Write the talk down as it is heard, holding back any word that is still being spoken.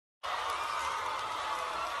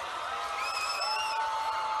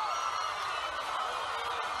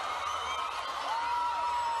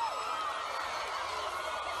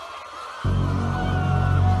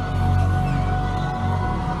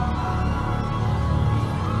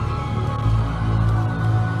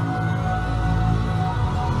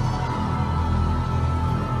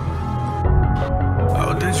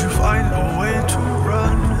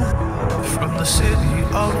the city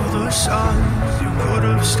of the sun. You could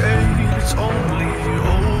have stayed, it's only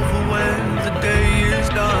over when the day is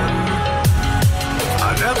done.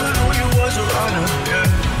 I never knew you was a runner,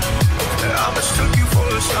 yeah. I mistook you for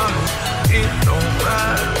a son. It don't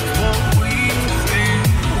matter what we think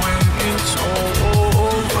when it's all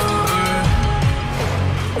over.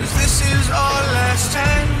 'Cause this is our last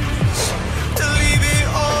chance to leave it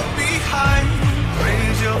all behind.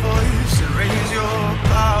 Raise your voice and raise your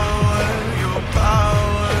power, yeah.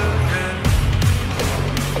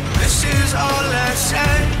 This is our last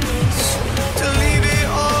chance to leave it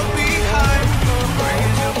all behind.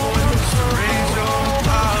 Raise your voice and raise your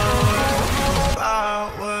power,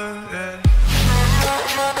 yeah.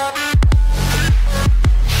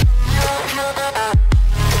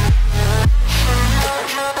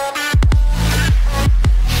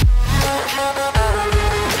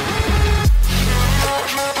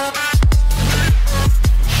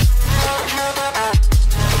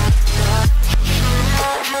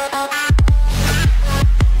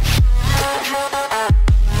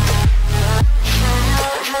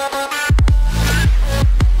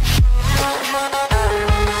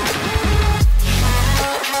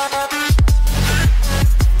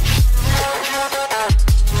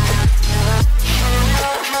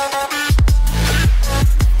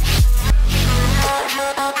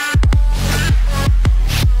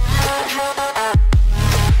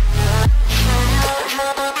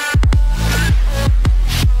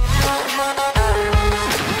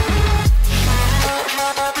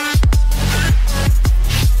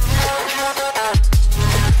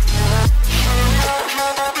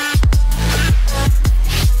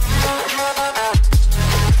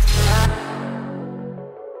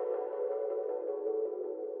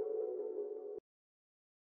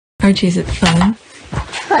 Archie, is it fun?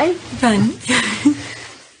 Fun. Fun.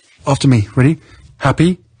 After me. Ready?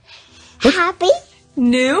 Happy? Happy.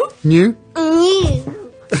 New? New? New.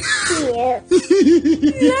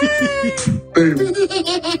 Boom.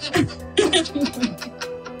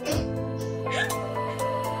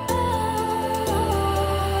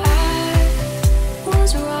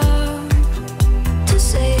 Was wrong to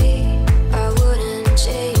say I wouldn't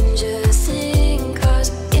change a thing, 'cause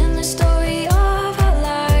in the story of our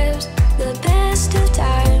lives, the best of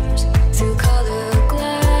times through color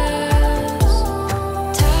glass,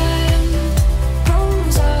 time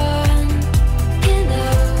rolls on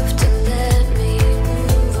enough to let me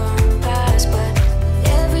move on past, but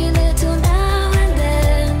every little now and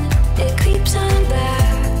then it creeps on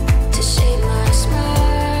back to shade my smile.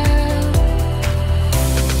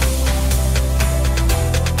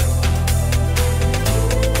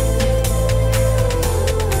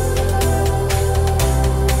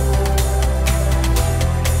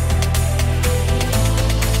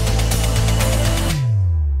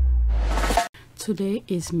 Today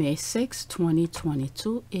is May 6,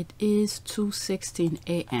 2022. It is 2:16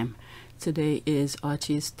 a.m. Today is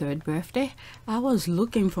Archie's 3rd birthday. I was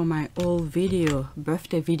looking for my old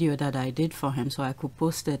birthday video that I did for him so I could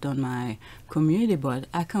post it on my community, but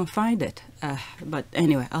I can't find it. But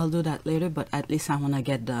anyway, I'll do that later, but at least I want to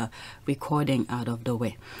get the recording out of the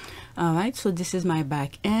way. Alright, so this is my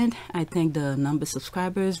back end. I think the number of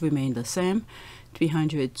subscribers remain the same.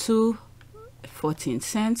 302, 14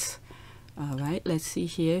 cents. All right, let's see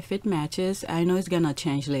here if it matches. I know it's gonna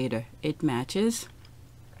change later. It matches.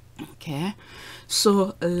 Okay,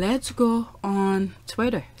 so let's go on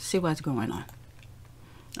Twitter, see what's going on.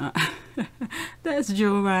 That's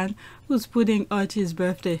Joanne who's putting Archie's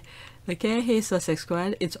birthday. Okay, hey Sussex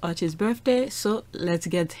squad, it's Archie's birthday, so let's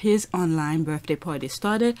get his online birthday party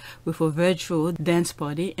started with a virtual dance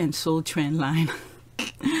party and Soul Train line.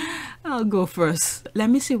 I'll go first. Let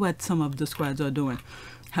me see what some of the squads are doing,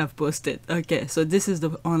 have posted. Okay, so this is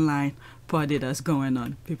the online party that's going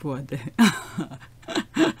on. People are there.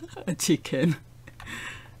 A chicken.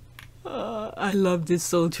 I love this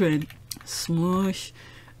Soul Train. Smoosh.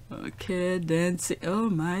 Okay, dancing. Oh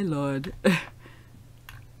my lord.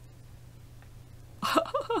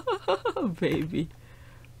 Baby.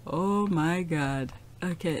 Oh my god.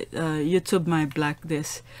 Okay, YouTube might black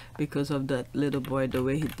this because of that little boy, the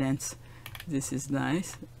way he danced. This is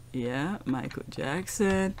nice. Yeah, Michael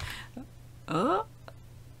Jackson. Oh,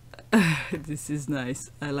 this is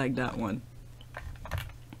nice. I like that one.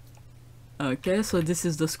 Okay, so this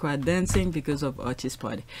is the squad dancing because of Archie's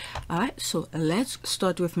party. All right, so let's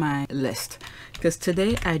start with my list, because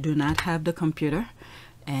today I do not have the computer,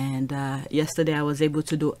 and yesterday I was able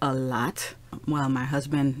to do a lot while my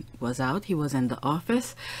husband was out. He was in the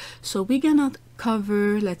office. So we're gonna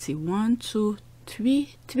cover, let's see, 1, 2,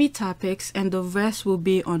 3 topics, and the rest will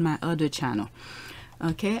be on my other channel.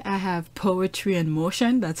 Okay, I have Poetry in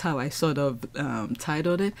Motion. That's how I sort of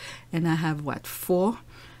titled it. And I have, what, 4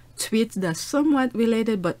 tweets that's somewhat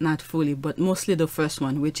related, but not fully, but mostly the first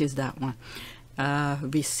one, which is that one.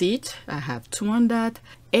 Receipt, I have 2 on that.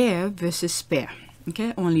 Heir versus spare.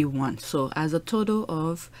 Okay, only 1. So as a total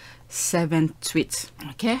of 7 tweets.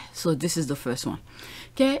 Okay, so this is the first one.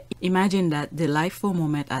 Okay, imagine that delightful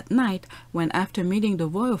moment at night when, after meeting the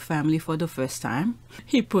royal family for the first time,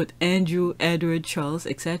 he put Andrew, Edward, Charles,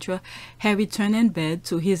 etc., Harry turned in bed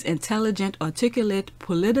to his intelligent, articulate,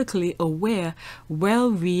 politically aware,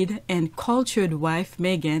 well-read and cultured wife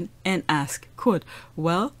Meghan and asked, quote,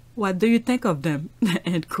 "Well, what do you think of them?"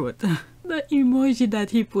 End quote. The emoji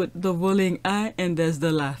that he put, the rolling eye, and there's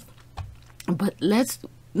the laugh. But let's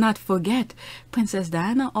not forget, Princess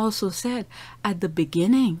Diana also said at the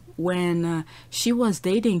beginning when she was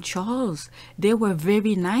dating Charles, they were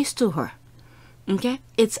very nice to her. Okay,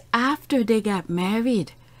 it's after they got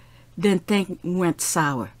married then things went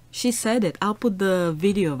sour. She said it. I'll put the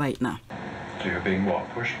video right now. So you're being what,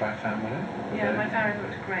 pushed by family? Yeah, my family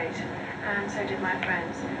looked great, and so did my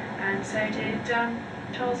friends, and so did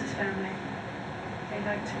Charles's family. They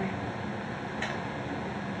liked me.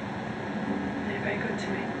 They were very good to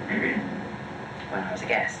me when I was a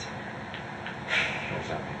guest. What does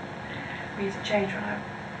that mean? Means it changed when I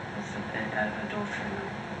was a daughter, and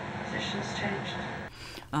the positions changed.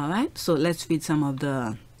 All right, so let's read some of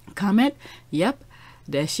the comment. Yep,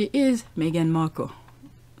 there she is, Meghan Markle.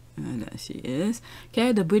 There she is.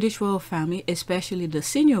 Okay, the British royal family, especially the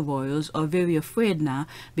senior royals, are very afraid now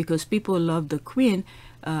because people love the Queen.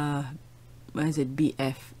 What is it?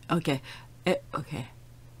 BF. Okay. Okay.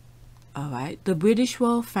 All right. The British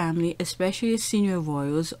royal family, especially senior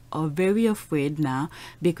royals, are very afraid now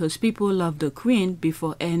because people love the Queen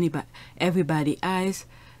before everybody eyes.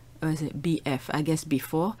 Or is it BF? I guess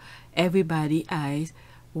before everybody eyes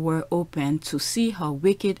were open to see how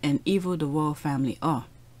wicked and evil the royal family are.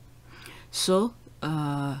 So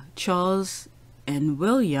Charles and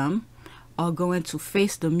William are going to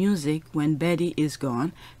face the music when Betty is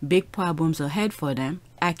gone. Big problems ahead for them.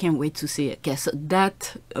 I can't wait to see it. Okay, so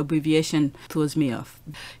that abbreviation throws me off.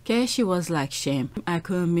 Okay, she was like, shame. I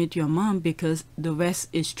couldn't meet your mom because the rest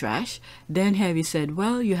is trash. Then Harry said,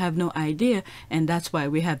 well, you have no idea, and that's why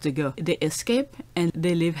we have to go. They escape and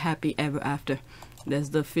they live happy ever after. That's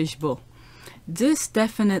the fishbowl. This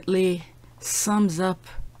definitely sums up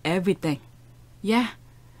everything. Yeah,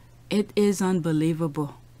 it is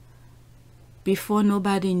unbelievable. Before,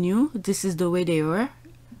 nobody knew this is the way they were,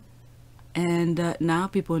 and now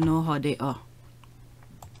people know how they are.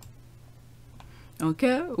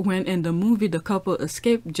 Okay, when in the movie the couple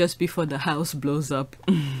escaped just before the house blows up.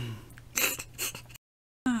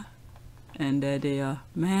 And there they are.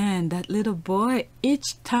 Man, that little boy,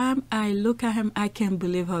 each time I look at him, I can't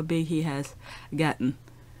believe how big he has gotten.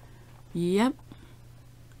 Yep.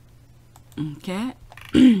 Okay.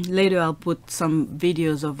 Later I'll put some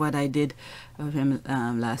videos of what I did of him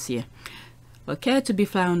last year. Okay, to be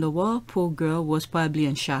fly on the wall, poor girl was probably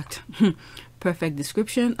in shock. Perfect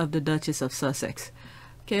description of the Duchess of Sussex.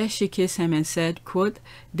 Okay, she kissed him and said, quote,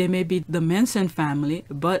 they may be the Manson family,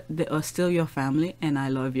 but they are still your family and I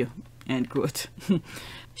love you, end quote.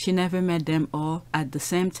 She never met them all at the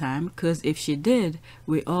same time, because if she did,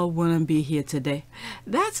 we all wouldn't be here today.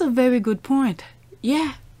 That's a very good point.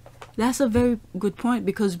 Yeah, that's a very good point,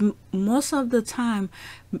 because most of the time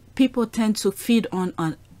people tend to feed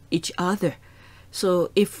on each other.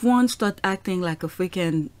 So if one starts acting like a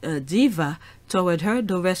freaking diva toward her,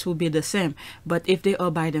 the rest will be the same. But if they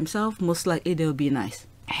are by themselves, most likely they'll be nice.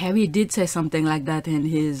 Harry did say something like that in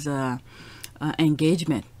his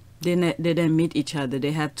engagement. They didn't meet each other.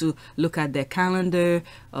 They had to look at their calendar.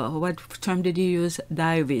 What term did you use?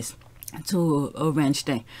 Diaries, to arrange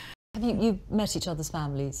things. Have you met each other's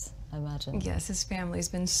families, I imagine? Yes, his family's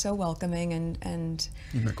been so welcoming, and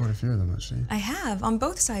You've met quite a few of them, actually. I have, on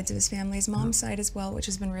both sides of his family, his mom's side as well, which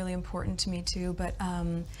has been really important to me too. But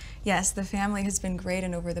yes, the family has been great,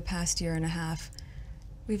 and over the past year and a half,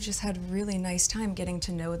 we've just had a really nice time getting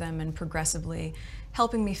to know them and progressively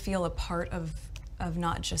helping me feel a part of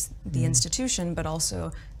not just the institution, but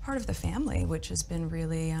also part of the family, which has been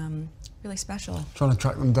really, really special. Trying to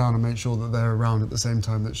track them down and make sure that they're around at the same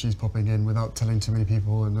time that she's popping in without telling too many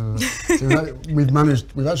people. And so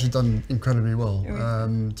we've actually done incredibly well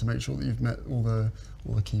to make sure that you've met all the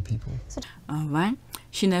key people. All right.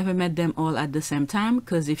 She never met them all at the same time,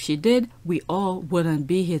 because if she did, we all wouldn't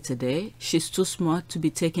be here today. She's too smart to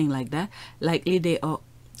be taking like that. Likely they are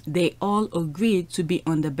They all agreed to be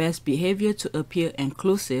on the best behavior to appear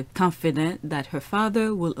inclusive, confident that her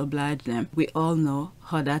father will oblige them. We all know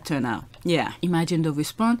how that turned out. Yeah, imagine the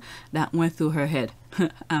response that went through her head.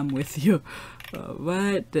 I'm with you.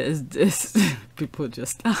 What there's this people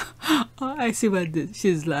just oh, I see what this.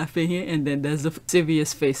 She's laughing here, and then there's a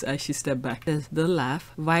serious face as she stepped back. There's the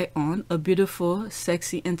laugh. Right on. A beautiful,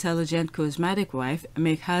 sexy, intelligent, charismatic wife.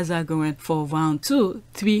 Make Hazard going for round 2,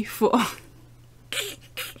 3, 4.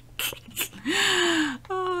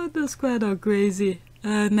 Oh, the squad are crazy.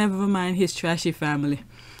 Never mind his trashy family.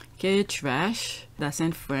 Okay, trash. That's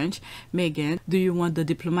in French. Meghan, do you want the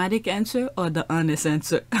diplomatic answer or the honest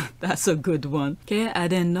answer? That's a good one. Okay, I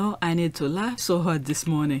didn't know I need to laugh so hard this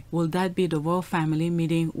morning. Will that be the royal family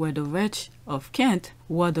meeting where the wretch of Kent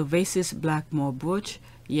wore the racist Blackmore brooch?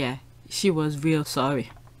 Yeah, she was real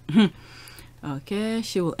sorry. Okay,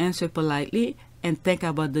 she will answer politely and think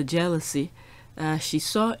about the jealousy she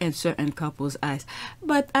saw in certain couples' eyes.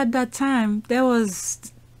 But at that time, there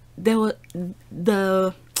was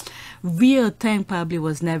the real thing probably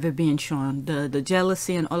was never being shown. The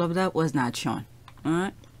jealousy and all of that was not shown. All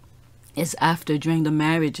right, it's after, during the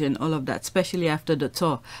marriage and all of that, especially after the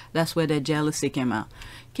tour, that's where the jealousy came out.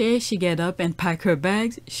 Okay, she get up and pack her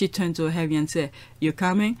bags. She turned to Harry and said, "You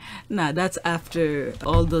coming?" Nah, that's after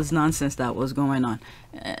all those nonsense that was going on.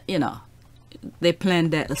 You know, they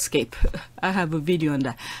planned that escape. I have a video on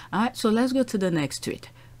that. All right, so let's go to the next tweet.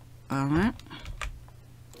 All right.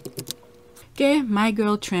 Okay, my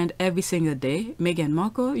girl trend every single day. Meghan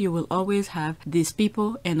Markle, you will always have these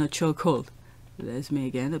people in a chokehold. There's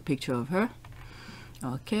Meghan, a picture of her.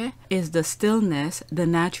 Okay, is the stillness, the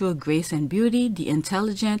natural grace and beauty, the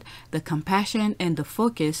intelligence, the compassion, and the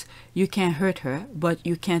focus. You can't hurt her, but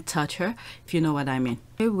you can't touch her, if you know what I mean.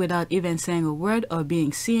 Without even saying a word or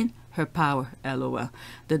being seen, her power, LOL.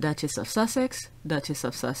 The Duchess of Sussex, Duchess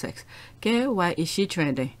of Sussex. Okay, why is she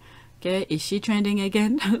trending? Okay, is she trending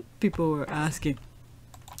again? People were asking.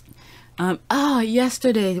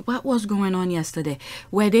 Yesterday, what was going on yesterday?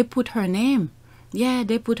 Where they put her name. Yeah,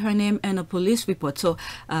 they put her name in a police report. So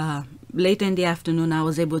late in the afternoon, I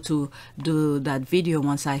was able to do that video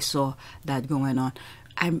once I saw that going on.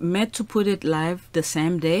 I meant to put it live the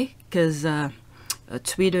same day because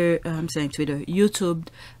YouTube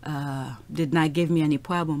did not give me any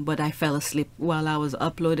problem, but I fell asleep while I was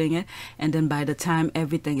uploading it, and then by the time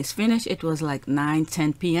everything is finished, it was like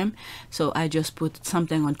 9-10 p.m. so I just put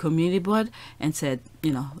something on community board and said,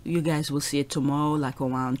 you know, you guys will see it tomorrow like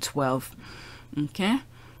around 12. Okay.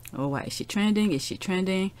 Oh, why is she trending? Is she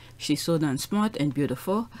trending? She's so damn smart and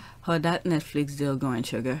beautiful. How that Netflix deal going,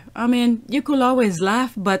 sugar? I mean, you could always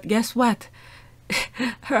laugh, but guess what?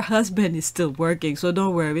 Her husband is still working, so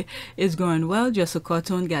don't worry, it's going well. Just a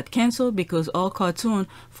cartoon got canceled because all cartoon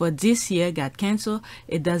for this year got canceled.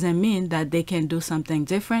 It doesn't mean that they can do something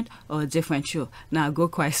different or a different show. Now go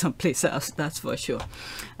cry someplace else, that's for sure.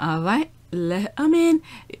 All right, I mean,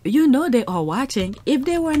 you know they are watching. If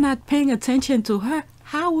they were not paying attention to her,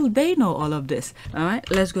 how will they know all of this? All right,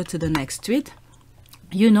 let's go to the next tweet.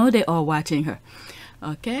 You know they are watching her.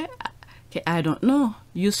 Okay, I don't know.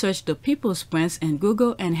 You search the People's Prince in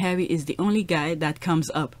Google and Harry is the only guy that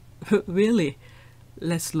comes up. Really?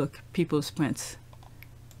 Let's look. People's Prince.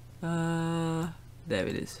 There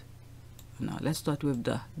it is. No, let's start with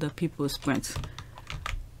the People's Prince.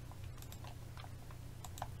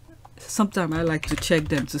 Sometimes I like to check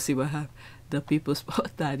them to see what have the People's. Oh,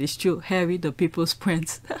 that is true. Harry, the People's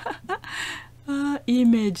Prince.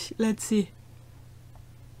 Image. Let's see.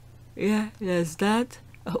 Yeah, there's that.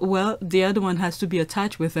 Well, the other one has to be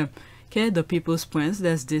attached with him. Okay, the People's Prince,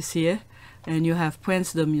 there's this here. And you have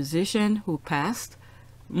Prince the musician who passed.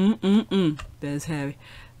 There's Harry.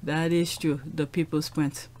 That is true, the People's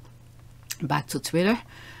Prince. Back to Twitter.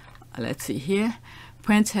 Let's see here.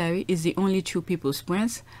 Prince Harry is the only true People's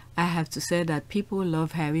Prince. I have to say that people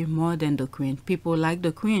love Harry more than the Queen. People like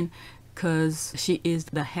the Queen because she is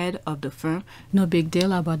the head of the firm. No big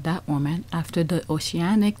deal about that woman. After the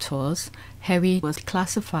Oceanic tours, Harry was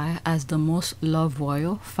classified as the most loved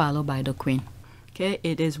royal, followed by the Queen. Okay,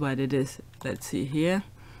 it is what it is. Let's see here.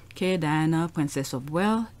 Okay, Diana, Princess of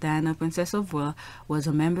Wales. Diana, Princess of Wales, was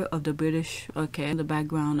a member of the British, okay, the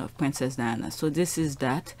background of Princess Diana. So this is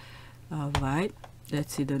that. All right,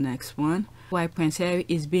 let's see the next one. Why Prince Harry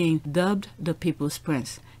is being dubbed the People's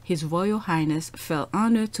Prince. His Royal Highness felt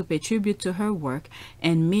honored to pay tribute to her work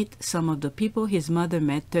and meet some of the people his mother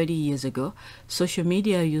met 30 years ago. Social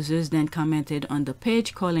media users then commented on the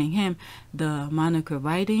page calling him the moniker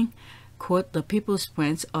writing, quote, the People's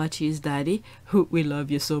Prince, Archie's daddy, who we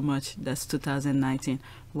love you so much. That's 2019.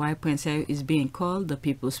 Why Prince Harry is being called the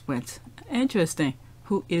People's Prince. Interesting.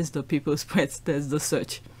 Who is the people's prince? There's the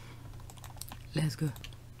search. Let's go.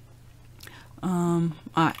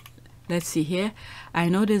 Alright, let's see here. I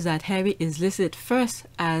noticed that Harry is listed first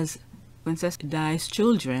as Princess Di's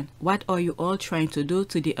children. What are you all trying to do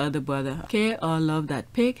to the other brother? Okay, I love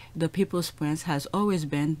that pic. The people's prince has always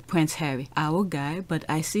been Prince Harry, our guy, but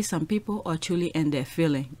I see some people are truly in their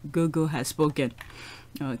feeling. Gogo has spoken.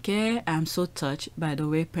 Okay, I'm so touched by the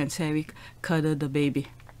way Prince Harry cuddled the baby.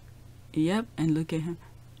 Yep, and look at him.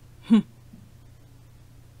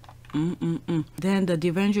 Then the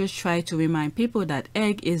Devengers try to remind people that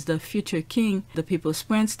Egg is the future king. The people's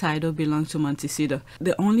prince title belongs to Montecito.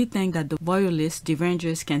 The only thing that the royalist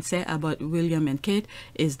Devengers can say about William and Kate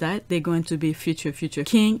is that they're going to be future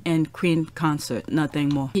king and queen consort, nothing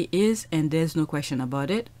more. He is, and there's no question about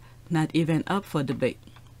it, not even up for debate.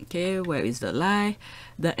 Okay, where is the lie?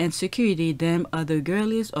 The insecurity them other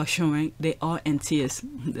girlies are showing, they are in tears.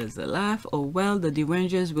 There's the laugh. Oh well, the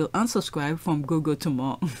Devengers will unsubscribe from Google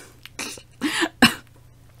tomorrow.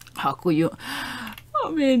 How could you?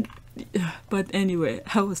 I mean, but anyway,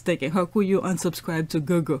 I was thinking, how could you unsubscribe to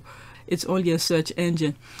Google? It's only a search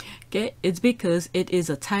engine. Okay, it's because it is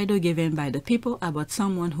a title given by the people about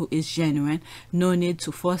someone who is genuine. No need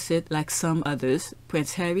to force it like some others.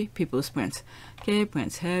 Prince Harry, people's prince. Okay,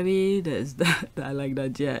 Prince Harry, there's that. I like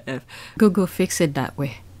that GIF. Google fix it that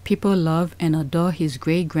way. People love and adore his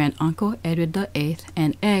great-grand-uncle Edward VIII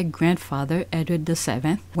and great-grandfather Edward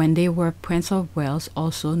VII. When they were Prince of Wales,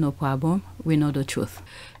 also no problem. We know the truth.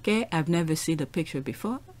 Okay, I've never seen the picture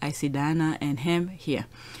before. I see Diana and him here.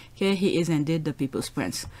 Okay, he is indeed the people's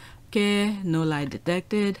prince. Okay, no lie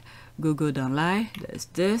detected. Google don't lie. There's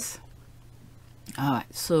this.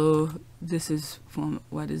 Alright, so this is from,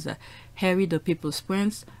 what is that? Harry the people's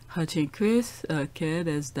prince. Hutch and Chris. Okay,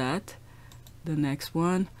 there's that. The next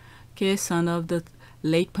one. Okay, son of the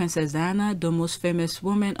late Princess Diana, the most famous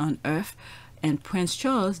woman on earth, and Prince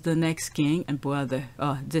Charles, the next king and brother.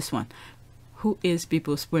 Oh, this one. Who is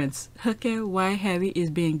people's prince? Okay, why Harry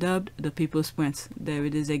is being dubbed the people's prince. There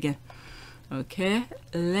it is again. Okay,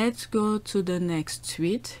 let's go to the next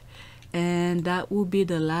tweet, and that will be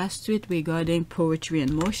the last tweet regarding poetry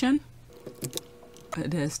in motion.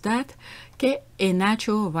 There's that. Okay, a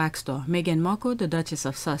natural rock star, Meghan Markle, the Duchess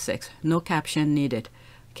of Sussex. No caption needed.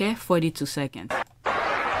 Okay, 42 seconds.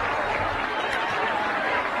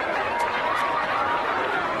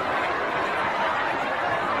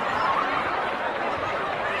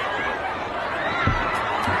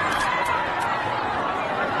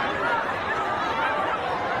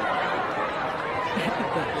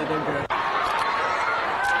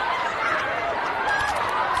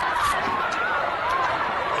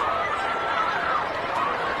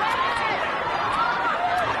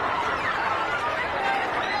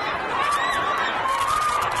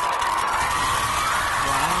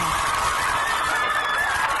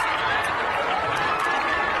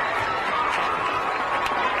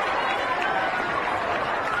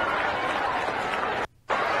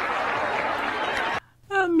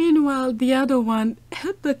 Meanwhile, the other one,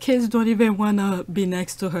 the kids don't even want to be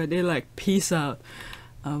next to her. They're like, peace out.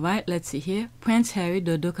 Alright, let's see here. Prince Harry,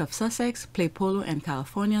 the Duke of Sussex, played polo in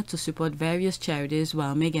California to support various charities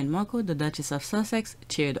while Meghan Markle, the Duchess of Sussex,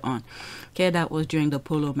 cheered on. Okay, that was during the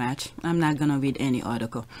polo match. I'm not going to read any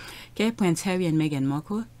article. Okay, Prince Harry and Meghan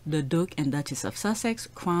Markle, the Duke and Duchess of Sussex,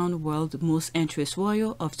 crowned World's Most Interest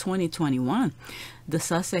Royal of 2021. The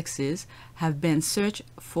Sussexes have been searched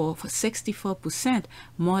for 64%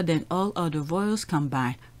 more than all other royals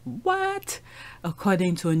combined. What?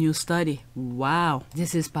 According to a new study. Wow,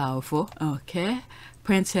 this is powerful. Okay,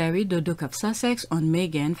 Prince Harry, the Duke of Sussex, on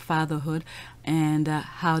Meghan, fatherhood, and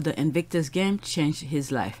how the Invictus game changed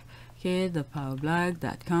his life. Okay,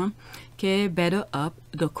 thepowerblog.com. Okay, Better Up,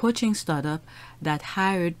 the coaching startup that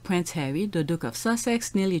hired Prince Harry, the Duke of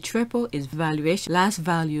Sussex, nearly tripled its valuation, last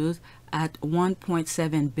valued at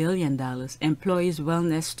 $1.7 billion. Employees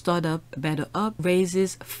wellness startup Better Up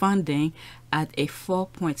raises funding at a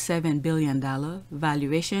 $4.7 billion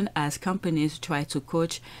valuation as companies try to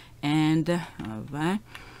coach and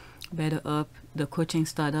Better Up, the coaching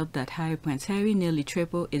startup that hired Prince Harry, nearly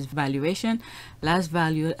tripled its valuation, last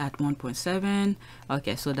valued at 1.7.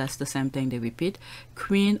 Okay, so that's the same thing they repeat.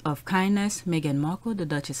 Queen of Kindness, Meghan Markle, the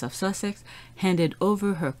Duchess of Sussex, handed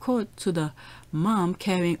over her coat to the mom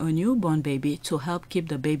carrying a newborn baby to help keep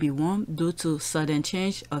the baby warm due to sudden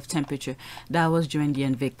change of temperature. That was during the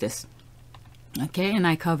Invictus. Okay, and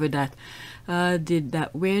I covered that. Did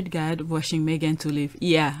that weird guy rushing Meghan to leave?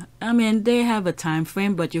 Yeah, I mean, they have a time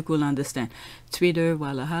frame, but you could understand. Twitter,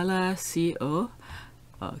 Wallahala, CO.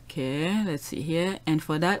 Okay, let's see here. And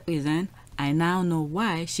for that reason, I now know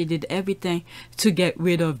why she did everything to get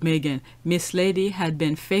rid of Meghan. Miss Lady had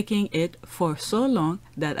been faking it for so long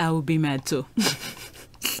that I would be mad too.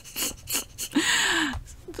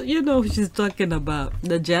 You know who she's talking about.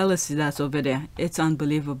 The jealousy that's over there. It's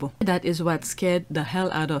unbelievable. That is what scared the hell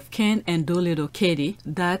out of Ken and Doolittle Katie.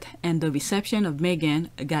 That and the reception of Meghan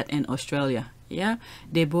got in Australia. Yeah,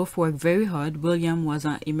 they both worked very hard. William was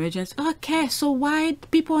an emergency. Okay, so why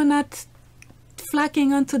people are not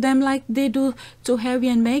flocking onto them like they do to Harry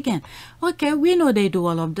and Meghan? Okay, we know they do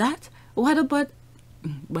all of that. What about...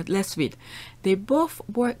 But let's read. They both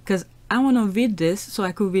work... Because I want to read this so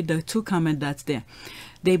I could read the two comments that's there.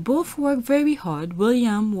 They both worked very hard.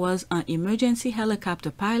 William was an emergency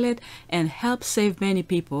helicopter pilot and helped save many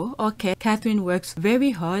people. Okay, Catherine works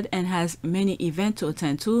very hard and has many events to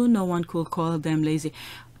attend to. No one could call them lazy.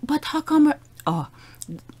 But how come her... Oh,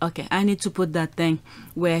 okay, I need to put that thing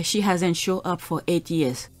where she hasn't shown up for 8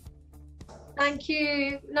 years. Thank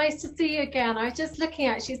you. Nice to see you again. I was just looking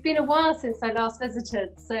at, it's been a while since I last visited.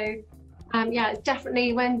 So yeah, it's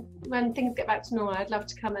definitely when things get back to normal, I'd love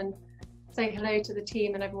to come and say hello to the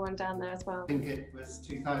team and everyone down there as well. I think it was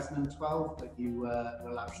 2012 that you were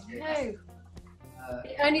last here. No,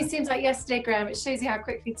 it only seems like yesterday, Graham. It shows you how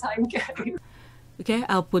quickly time goes. Okay,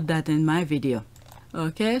 I'll put that in my video.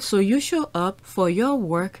 Okay, so you show up for your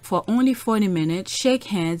work for only 40 minutes, shake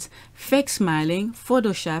hands, fake smiling,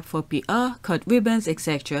 Photoshop for PR, cut ribbons,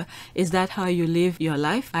 etc. Is that how you live your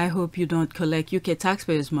life? I hope you don't collect UK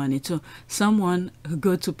taxpayers' money too. Someone who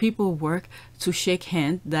go to people work to shake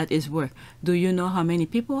hands, that is work. Do you know how many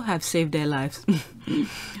people have saved their lives?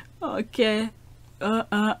 Okay.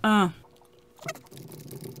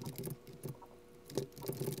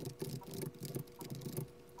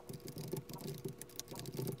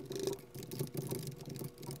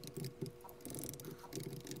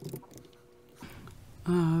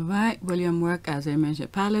 Alright, William worked as a emergency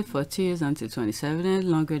pilot for 2 years until 2017,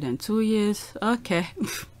 longer than 2 years. Okay,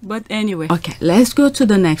 but anyway. Okay, let's go to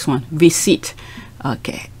the next one, receipt.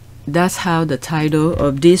 Okay, that's how the title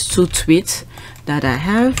of these two tweets that I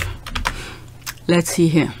have. Let's see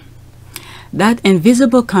here. That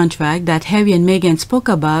invisible contract that Harry and Meghan spoke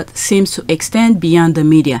about seems to extend beyond the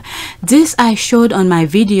media. This I showed on my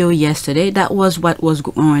video yesterday. That was what was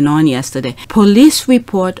going on yesterday. Police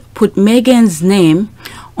report put Meghan's name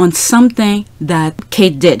on something that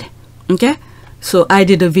Kate did. Okay, so I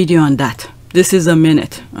did a video on that. This is a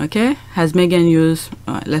minute. Okay, has Meghan used...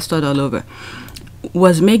 let's start all over.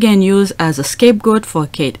 Was Meghan used as a scapegoat for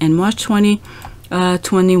Kate? In March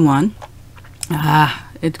 2021...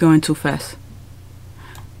 it's going too fast.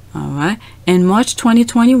 Alright, in March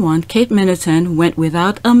 2021, Kate Middleton went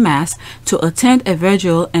without a mask to attend a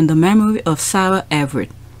vigil in the memory of Sarah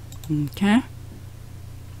Everett. Okay,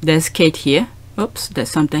 there's Kate here. Oops,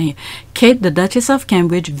 there's something here. Kate, the Duchess of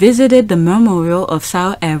Cambridge, visited the memorial of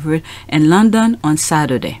Sarah Everett in London on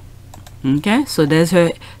Saturday. Okay, so there's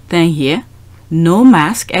her thing here. No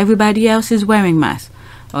mask, everybody else is wearing masks.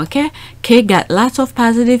 Okay, Kate got lots of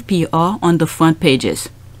positive PR on the front pages.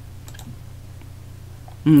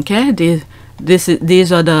 Okay,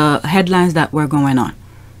 these are the headlines that were going on.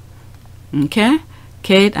 Okay,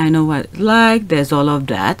 Kate, I know what it's like. There's all of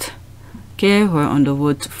that. Okay, we're on the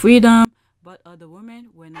road to freedom, but other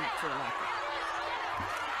women were not so lucky.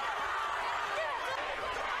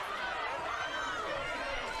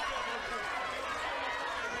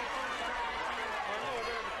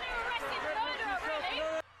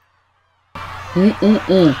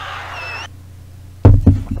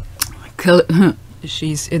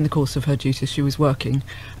 She's in the course of her duties. She was working,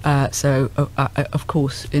 so of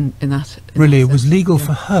course in that. Really, it was legal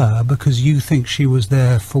for her because you think she was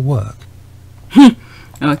there for work.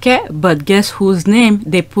 Okay, but guess whose name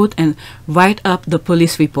they put and write up the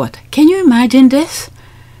police report? Can you imagine this?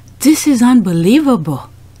 This is unbelievable.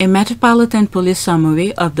 A Metropolitan Police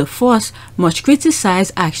summary of the force much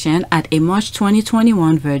criticized action at a March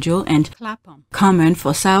 2021 vigil and Clapham Common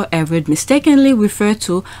for Sarah Everett mistakenly referred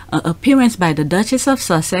to an appearance by the Duchess of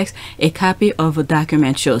Sussex, a copy of a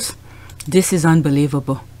document shows. This is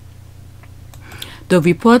unbelievable. The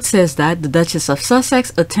report says that the Duchess of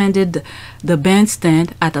Sussex attended the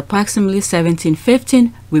bandstand at approximately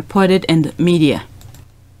 17:15, reported in the media.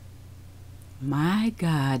 My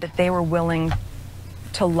God. That they were willing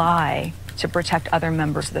to lie to protect other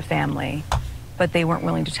members of the family, but they weren't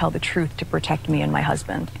willing to tell the truth to protect me and my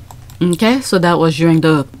husband. Okay, so that was during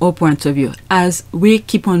the Oprah interview. As we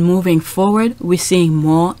keep on moving forward, we're seeing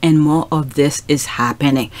more and more of this is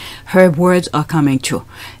happening. Her words are coming true.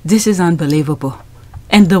 This is unbelievable.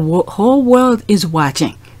 And the whole world is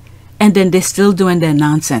watching. And then they're still doing their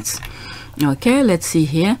nonsense. Okay, let's see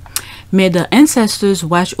here. May the ancestors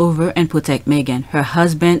watch over and protect Meghan, her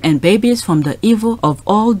husband, and babies from the evil of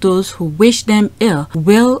all those who wish them ill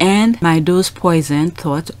will, and may those poisoned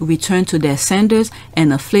thoughts return to their senders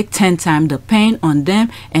and afflict 10 times the pain on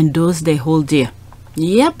them and those they hold dear.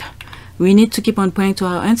 Yep, we need to keep on praying to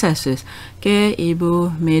our ancestors. Okay,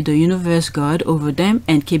 Ibu, may the universe guard over them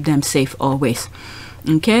and keep them safe always.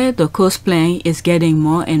 Okay, the cosplaying is getting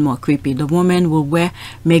more and more creepy. The woman will wear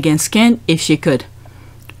Meghan's skin if she could.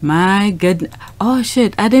 My goodness. Oh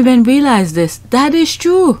shit, I didn't even realize this. That is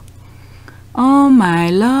true. Oh my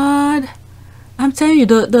lord. I'm telling you,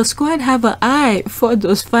 the squad have an eye for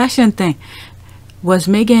those fashion thing. Was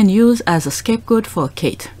Meghan used as a scapegoat for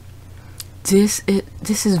Kate? This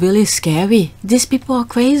is really scary. These people are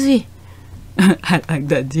crazy. I like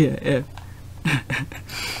that, yeah.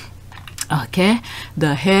 Okay,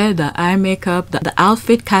 the hair, the eye makeup, the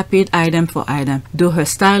outfit copied item for item. Do her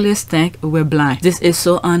stylists think we're blind? This is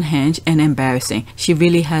so unhinged and embarrassing. She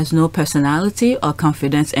really has no personality or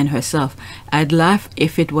confidence in herself. I'd laugh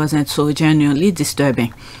if it wasn't so genuinely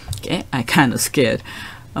disturbing. Okay, I kind of scared.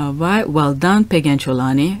 Alright, well done, Peg and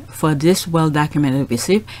Trelawney. For this well-documented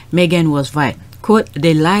receipt, Meghan was right. Quote,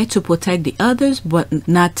 they lie to protect the others but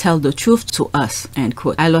not tell the truth to us, end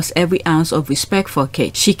quote. I lost every ounce of respect for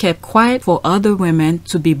Kate. She kept quiet for other women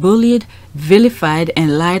to be bullied, vilified,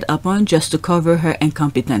 and lied upon just to cover her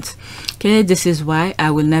incompetence. Okay, this is why I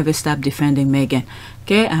will never stop defending Meghan.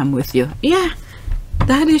 Okay, I'm with you. Yeah,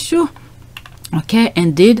 that is true. Okay,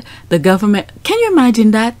 indeed, the government, can you imagine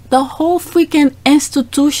that? The whole freaking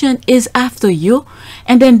institution is after you,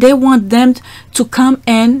 and then they want them to come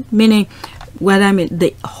in, meaning, what I mean,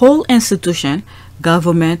 the whole institution,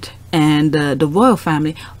 government, and the royal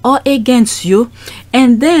family are against you,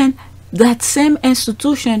 and then that same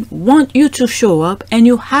institution want you to show up, and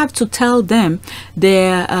you have to tell them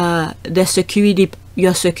their security,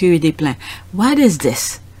 your security plan. What is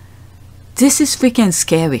this? This is freaking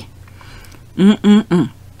scary.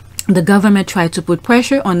 The government tried to put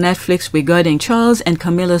pressure on Netflix regarding Charles and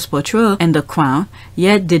Camilla's portrayal in The Crown,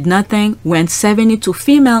 yet did nothing when 72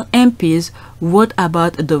 female MPs wrote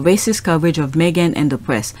about the racist coverage of Meghan in the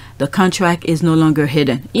press. The contract is no longer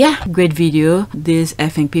hidden. Yeah, great video. These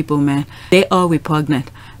effing people, man, they are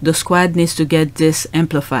repugnant. The squad needs to get this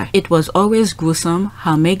amplified. It was always gruesome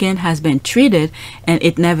how Meghan has been treated, and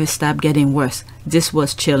it never stopped getting worse. This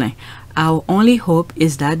was chilling. Our only hope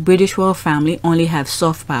is that British royal family only have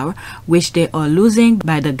soft power, which they are losing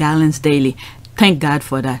by the gallons daily. Thank God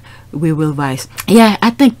for that. We will rise. Yeah, I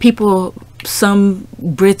think people, some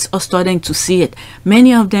Brits are starting to see it.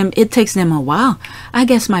 Many of them, it takes them a while. I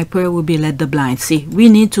guess my prayer will be let the blind see. We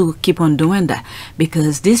need to keep on doing that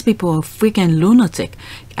because these people are freaking lunatic.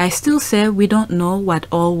 I still say we don't know what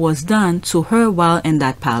all was done to her while in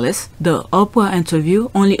that palace. The Oprah interview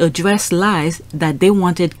only addressed lies that they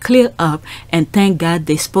wanted cleared up, and thank God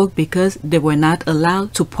they spoke because they were not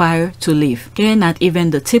allowed to prior to leave. Okay, not even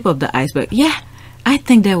the tip of the iceberg. Yeah, I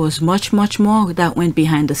think there was much more that went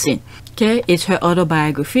behind the scene. Okay, it's her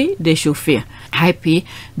autobiography. They should fear. Hi P,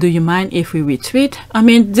 do you mind if we retweet? I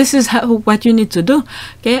mean, this is what you need to do.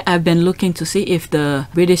 Okay, I've been looking to see if the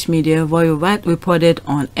British media Royal Rat reported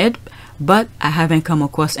on it, but I haven't come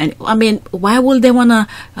across any. I mean, why would they wanna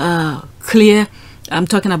clear? I'm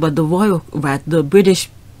talking about the Royal Rat, the British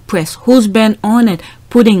press, who's been on it,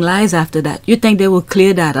 putting lies after that. You think they will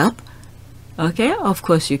clear that up? Okay, of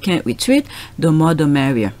course you can't retweet. The more the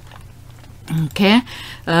merrier. Okay,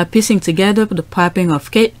 piecing together the popping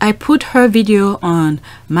of Kate. I put her video on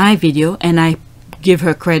my video and I give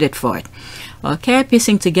her credit for it. Okay,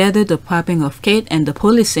 piecing together the popping of Kate and the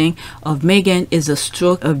policing of Meghan is a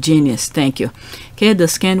stroke of genius. Thank you. Okay, the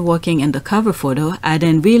skin walking in the cover photo, I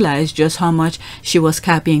didn't realize just how much she was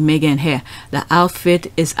copying Meghan hair. The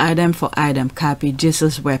outfit is item for item copy.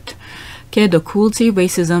 Jesus wept. Okay, the cruelty,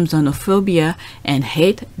 racism, xenophobia, and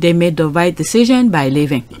hate, they made the right decision by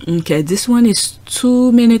leaving. Okay, this one is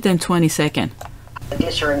 2 minutes and 20 seconds. The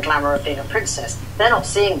glitter and glamour of being a princess. They're not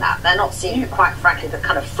seeing that. They're not seeing, quite frankly, the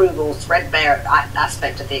kind of frugal, threadbare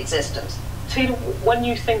aspect of the existence. Tina, when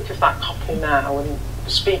you think of that couple now, and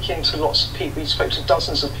speaking to lots of people, you spoke to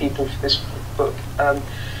dozens of people for this book,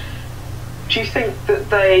 do you think that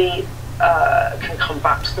they can come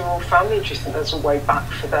back to the royal family? Do you think there's a way back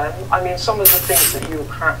for them? I mean, some of the things that you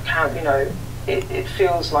count, you know, it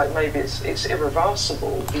feels like maybe it's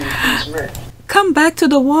irreversible, these rifts. Come back to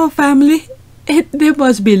the royal family? They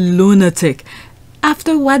must be lunatic.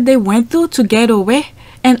 After what they went through to get away,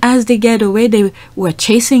 and as they get away, they were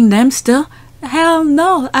chasing them still? Hell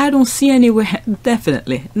no, I don't see anywhere.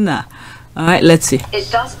 Definitely, nah. All right, let's see.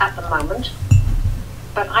 It does at the moment,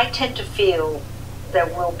 but I tend to feel there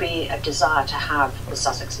will be a desire to have the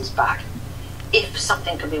Sussexes back if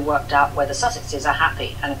something can be worked out where the Sussexes are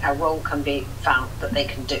happy and a role can be found that they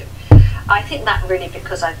can do. I think that really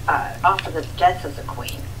because after the death of the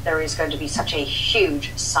Queen, there is going to be such a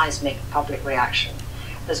huge seismic public reaction.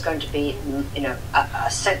 There's going to be, you know, a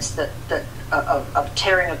sense that of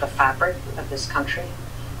tearing of the fabric of this country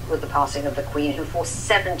with the passing of the Queen, who for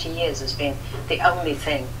 70 years has been the only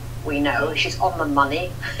thing we know. She's on the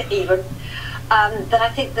money, even. That I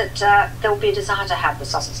think that there will be a desire to have the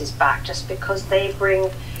Sussexes back just because they bring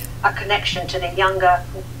a connection to the younger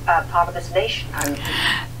part of this nation.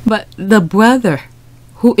 But the brother,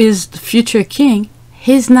 who is the future king,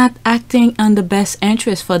 he's not acting on the best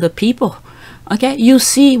interest for the people. Okay, you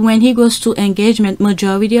see when he goes to engagement,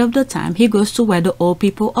 majority of the time, he goes to where the old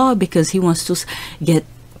people are because he wants to get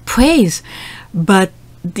praise. But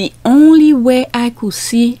the only way I could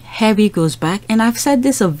see Harry goes back, and I've said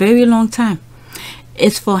this a very long time,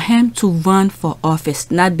 it's for him to run for office,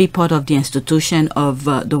 not be part of the institution of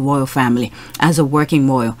the royal family as a working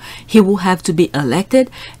royal. He will have to be elected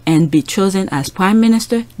and be chosen as prime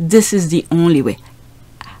minister. This is the only way.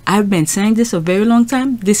 I've been saying this a very long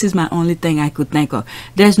time. This is my only thing I could think of.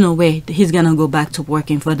 There's no way he's gonna go back to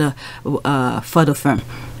working for the firm.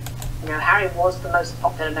 You know, Harry was the most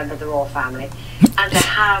popular member of the royal family, and to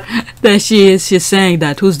have there she is. She's saying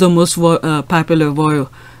that who's the most popular royal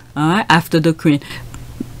after the Queen.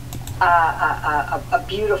 A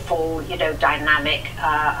beautiful, you know, dynamic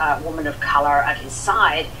woman of color at his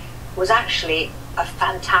side was actually a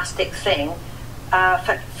fantastic thing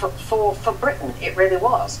for Britain. It really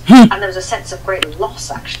was. And there was a sense of great loss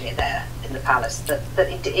actually there in the palace that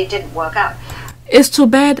it didn't work out. It's too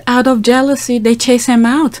bad out of jealousy they chase him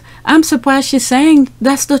out. I'm surprised she's saying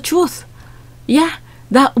that's the truth. Yeah,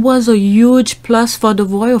 that was a huge plus for the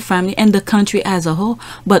royal family and the country as a whole.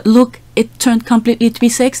 But look, it turned completely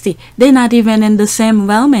 360. They're not even in the same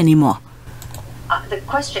realm anymore. The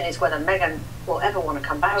question is whether Meghan will ever want to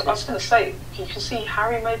come back. I was going to say, you can see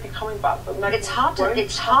Harry may be coming back, but Meghan it's hard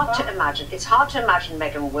to imagine. It's hard to imagine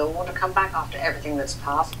Meghan will want to come back after everything that's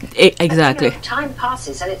passed. Exactly. And, you know, time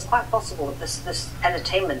passes, and it's quite possible that this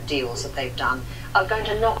entertainment deals that they've done are going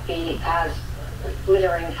to not be as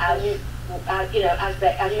glittering as you know as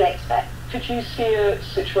they expect. Could you see a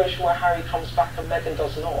situation where Harry comes back and Meghan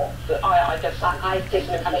does not? I guess I think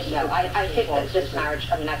that this marriage.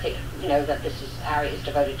 I mean, I think you know that Harry is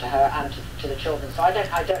devoted to her and to the children. So I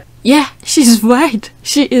don't. Yeah, she's right.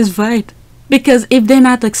 She is right. Because if they're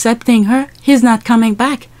not accepting her, he's not coming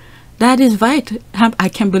back. That is right. I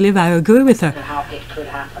can't believe I agree with her. How it could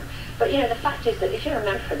happen. But you know, the fact is that if you're a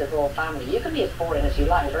member of the royal family, you can be as boring as you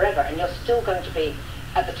like forever, and you're still going to be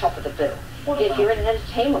at the top of the bill. If you're in an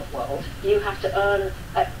entertainment world, you have to earn,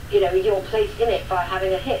 you know, your place in it by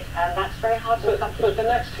having a hit, and that's very hard to accomplish. But the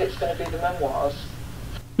next hit's going to be the memoirs.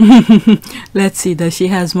 Let's see, does she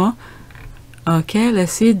has more? Okay,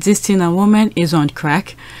 let's see. This Tina woman is on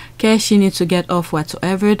crack. Okay, she needs to get off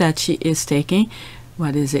whatsoever that she is taking.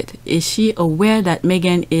 What is it? Is she aware that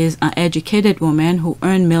Meghan is an educated woman who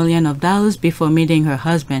earned millions of dollars before meeting her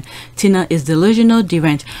husband? Tina is delusional,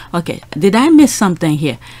 deranged. Okay, did I miss something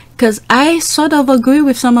here? Because I sort of agree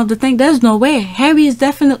with some of the things. There's no way. Harry is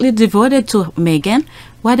definitely devoted to Meghan.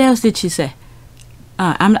 What else did she say?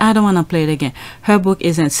 I don't want to play it again. Her book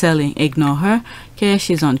isn't selling. Ignore her. Okay,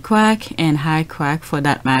 she's on crack and high crack for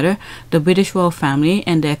that matter. The British royal family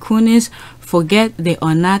and their cronies forget they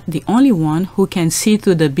are not the only one who can see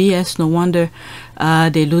through the BS. No wonder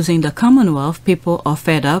they're losing the Commonwealth. People are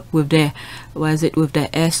fed up with their, with their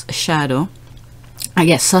S shadow. I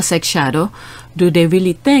guess Sussex shadow. Do they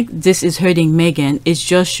really think this is hurting Meghan? It's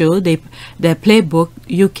just show their playbook.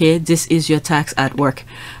 UK, this is your tax at work.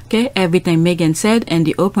 Okay, everything Meghan said in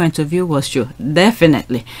the Oprah interview was true.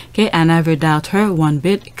 Definitely. Okay, I never doubt her one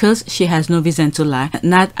bit because she has no reason to lie.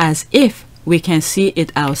 Not as if we can see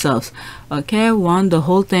it ourselves. Okay, the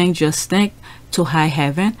whole thing just stink to high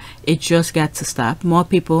heaven. It just got to stop. More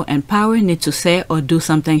people in power need to say or do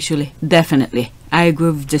something surely. Definitely. I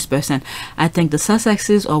agree with this person. I think the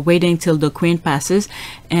Sussexes are waiting till the Queen passes,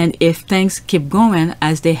 and if things keep going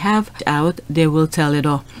as they have out, they will tell it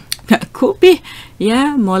all. Could be.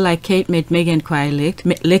 Yeah, more like Kate made Meghan cry,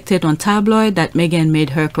 licked it on tabloid that Meghan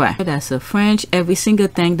made her cry. That's a French. Every single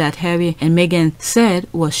thing that Harry and Meghan said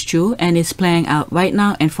was true, and it's playing out right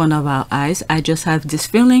now in front of our eyes. I just have this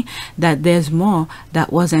feeling that there's more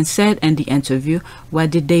that wasn't said in the interview.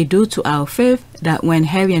 What did they do to our faith that when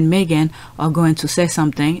Harry and Meghan are going to say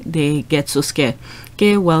something, they get so scared?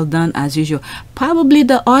 Okay, well done as usual. Probably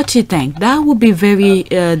the Archie thing. That would be very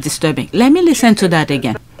disturbing. Let me listen to that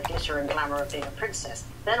again. The glitter and glamour of being a princess,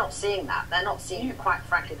 They're not seeing that. They're not seeing, quite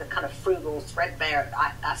frankly, the kind of frugal, threadbare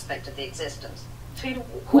aspect of the existence.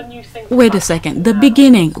 When you think wait a second. The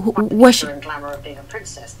beginning. Was she? And glamour of being a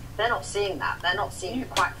princess. They're not seeing that. They're not seeing,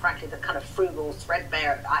 quite frankly, the kind of frugal,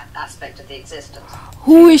 threadbare aspect of the existence.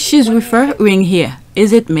 Who is she referring here?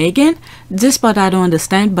 Is it Meghan? This part I don't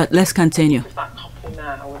understand, but let's continue. With that couple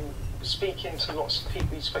now, and speaking to lots of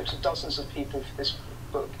people, you spoke to dozens of people for this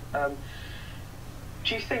book.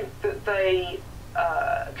 Do you think that they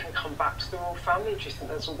can come back to the royal family? Do you think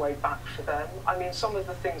there's a way back for them? I mean, some of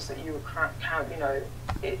the things that you you know,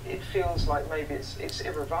 it feels like maybe it's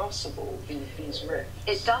irreversible, these rifts.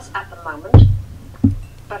 It does at the moment,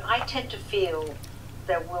 but I tend to feel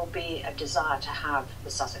there will be a desire to have the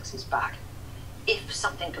Sussexes back if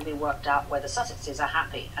something can be worked out where the Sussexes are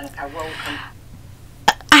happy and a role can...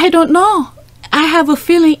 I don't know. I have a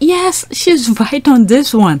feeling, yes, she's right on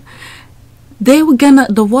this one.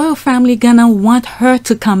 The royal family gonna want her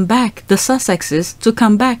to come back, the Sussexes to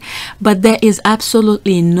come back, but there is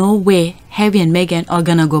absolutely no way Harry and Meghan are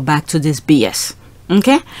gonna go back to this BS,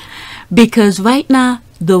 okay? Because right now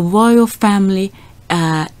the royal family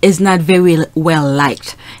is not very well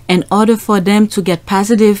liked. In order for them to get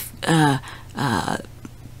positive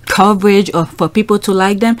coverage or for people to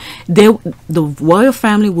like them, the royal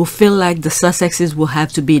family will feel like the Sussexes will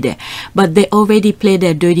have to be there, but they already play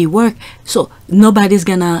their dirty work, so nobody's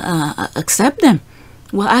gonna accept them.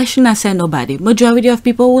 Well, I should not say nobody. Majority of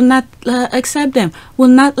people will not accept them, will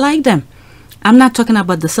not like them. I'm not talking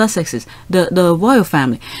about the Sussexes, the royal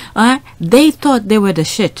family. All right, they thought they were the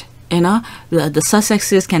shit. You know, the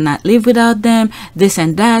Sussexes cannot live without them, this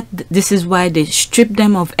and that. This is why they stripped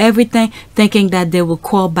them of everything, thinking that they will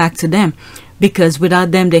call back to them, because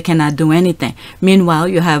without them they cannot do anything. Meanwhile,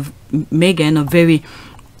 you have Meghan, a very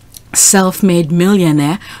self-made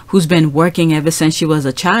millionaire who's been working ever since she was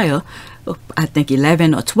a child, I think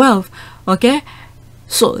 11 or 12, okay?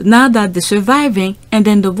 So now that they're surviving, and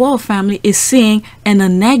then the royal family is seeing in a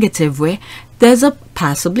negative way, there's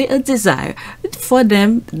possibly a desire for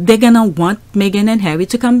them. They're gonna want Meghan and Harry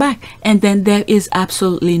to come back, and then there is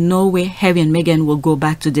absolutely no way Harry and Meghan will go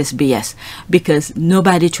back to this BS, because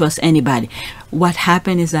nobody trusts anybody. What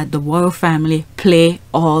happened is that the royal family play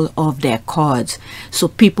all of their cards, so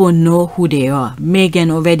people know who they are.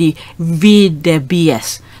 Meghan already read their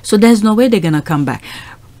BS, so there's no way they're gonna come back.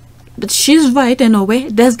 But she's right in a way.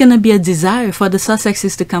 There's gonna be a desire for the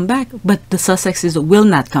Sussexes to come back, but the Sussexes will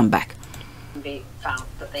not come back. Be found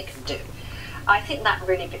that they can do. I think that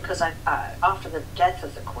really because after the death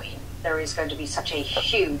of the Queen, there is going to be such a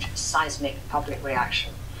huge seismic public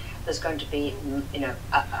reaction. There's going to be, you know,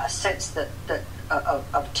 a sense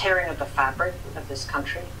of tearing of the fabric of this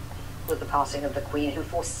country with the passing of the Queen, who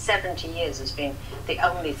for 70 years has been the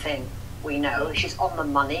only thing we know. She's on the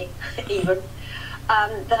money, even.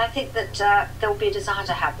 Then I think that there will be a desire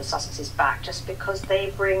to have the Sussexes back, just because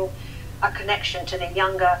they bring a connection to the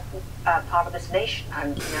younger part of this nation.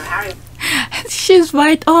 And you know, Harry... She's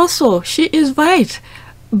right also. She is right.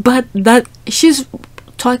 But that she's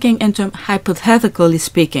talking in terms hypothetically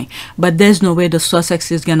speaking. But there's no way the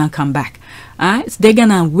Sussex is gonna come back. They're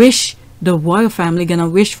gonna wish, the royal family gonna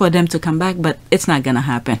wish for them to come back, but it's not gonna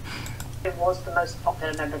happen. It was the most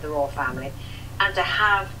popular member of the royal family, and to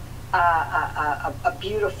have a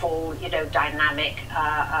beautiful, you know, dynamic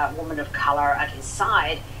woman of color at his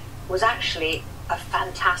side was actually a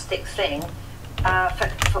fantastic thing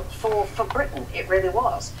for Britain. It really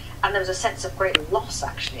was. And there was a sense of great loss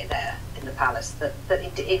actually there in the palace, that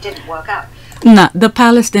it didn't work out. No, the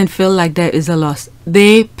palace didn't feel like there is a loss.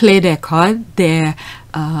 They play their card. Their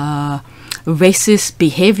racist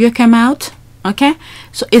behavior came out. Okay,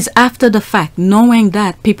 so it's after the fact, knowing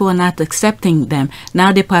that people are not accepting them.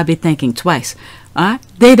 Now they're probably thinking twice.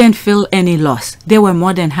 They didn't feel any loss. They were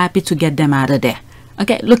more than happy to get them out of there.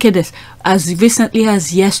 Okay, look at this. As recently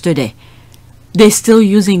as yesterday, they're still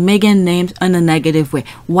using Meghan names in a negative way.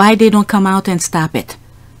 Why they don't come out and stop it?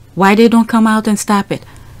 Why they don't come out and stop it?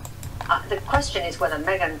 The question is whether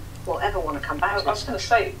Meghan will ever want to come back. I was going to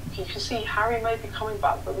say, you can see Harry may be coming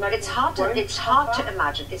back, but Meghan it's hard to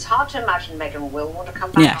imagine. It's hard to imagine Meghan will want to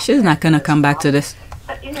come back. Yeah, she's not going to come back to this.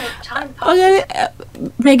 But you know, time passes. Okay,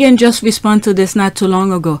 Meghan just responded to this not too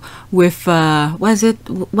long ago with what's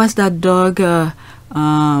that dog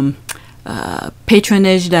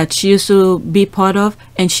patronage that she used to be part of,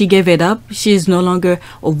 and she gave it up. She's no longer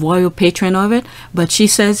a royal patron of it, but she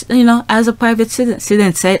says, you know, as a private citizen, she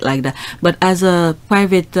didn't say it like that, but as a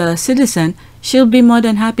private citizen, she'll be more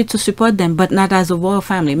than happy to support them, but not as a royal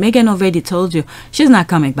family. Meghan already told you she's not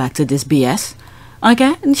coming back to this BS.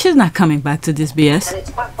 Okay, and she's not coming back to this BS. And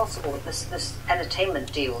it's quite possible that this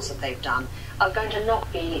entertainment deals that they've done are going to not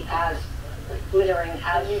be as glittering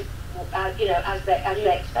as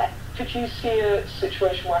they expect. Could you see a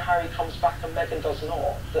situation where Harry comes back and Meghan does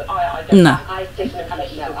not? No. I think that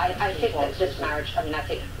this marriage. I mean, I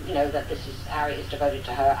think that Harry is devoted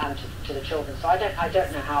to her and to the children. So I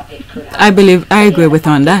don't know how it could happen. I agree with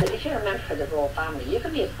her on that. If you're a member of the royal family, you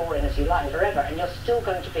can be as boring as you like forever, and you're still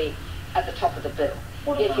going to be at the top of the bill.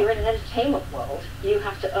 If you're in the entertainment world, you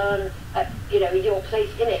have to earn, your place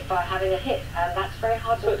in it by having a hit, and that's very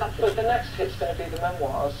hard to accomplish. But the next hit's going to be the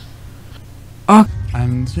memoirs. Oh.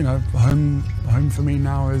 And home for me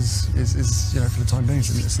now is for the time being,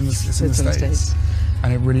 it's in the States.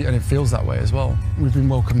 And it feels that way as well. We've been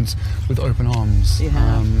welcomed with open arms,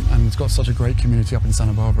 and it's got such a great community up in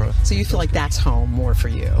Santa Barbara. So you feel like that's home more for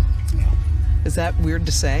you? Yeah. Is that weird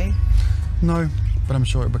to say? No, but I'm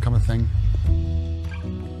sure it'll become a thing.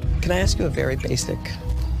 Can I ask you a very basic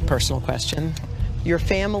personal question? Your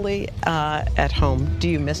family at home, do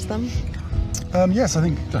you miss them? Yes, I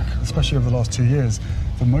think, especially over the last 2 years,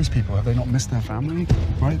 for most people, have they not missed their family,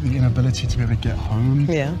 right? The inability to be able to get home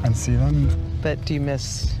and see them. But do you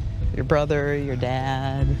miss your brother, your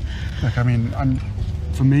dad? Look, I mean,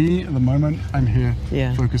 for me, at the moment, I'm here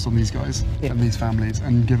focused on these guys and these families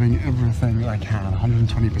and giving everything that I can,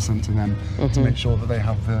 120% to them, to make sure that they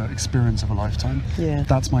have the experience of a lifetime. Yeah.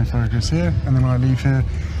 That's my focus here. And then when I leave here,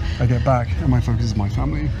 I get back and my focus is my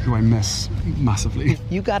family, who I miss massively.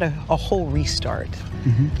 You got a whole restart.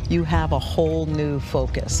 You have a whole new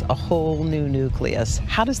focus, a whole new nucleus.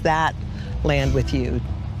 How does that land with you?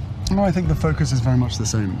 No, I think the focus is very much the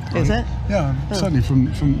same. Right? Is it? Yeah, certainly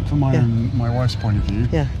from my wife's point of view.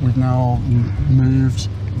 Yeah. We've now moved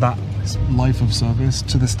that life of service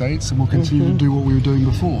to the States, and we'll continue to do what we were doing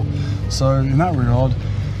before. So in that regard,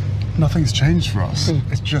 nothing's changed for us.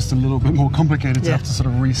 It's just a little bit more complicated to have to sort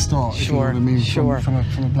of restart. If you know what I mean?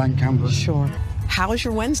 From a blank canvas. Sure. How's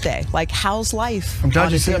your Wednesday? Like, how's life? I'm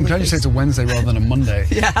glad you say it's a Wednesday rather than a Monday.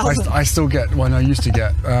 I still get, I used to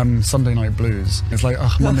get Sunday night blues. It's like,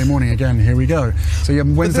 Monday morning again, here we go. So yeah,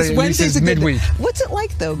 Wednesday at least is midweek. What's it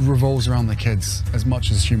like though? Revolves around the kids as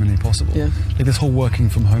much as humanly possible. Yeah. Like, this whole working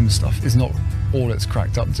from home stuff is not all it's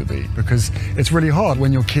cracked up to be, because it's really hard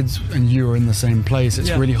when your kids and you are in the same place.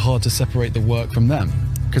 It's really hard to separate the work from them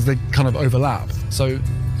because they kind of overlap. So,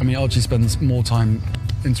 I mean, Archie spends more time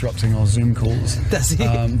interrupting our Zoom calls. Does he?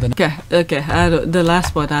 Okay. The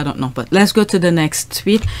last part I don't know, but let's go to the next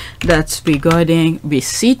tweet. That's regarding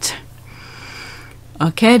receipt.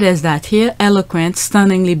 Okay, there's that here. Eloquent,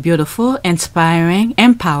 stunningly beautiful, inspiring,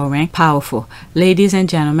 empowering, powerful. Ladies and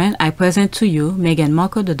gentlemen, I present to you Meghan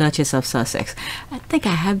Markle, the Duchess of Sussex. I think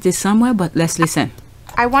I have this somewhere, but let's listen.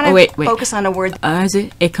 I want to focus on a word. Is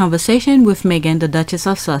it a conversation with Meghan, the Duchess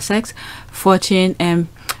of Sussex, Fortune and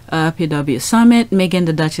PW Summit. Meghan,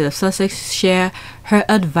 the Duchess of Sussex, share her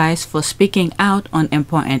advice for speaking out on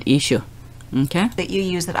important issue. Okay. That you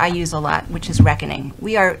use, that I use a lot, which is reckoning.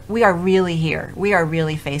 We are really here. We are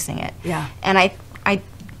really facing it. Yeah. And I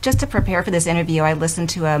just to prepare for this interview, I listened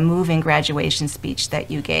to a moving graduation speech that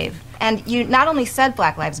you gave. And you not only said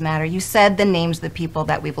Black Lives Matter, you said the names of the people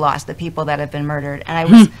that we've lost, the people that have been murdered. And I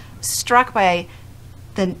was struck by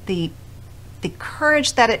the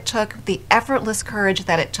courage that it took, the effortless courage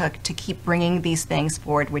that it took to keep bringing these things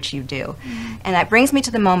forward, which you do. And that brings me to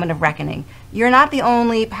the moment of reckoning. You're not the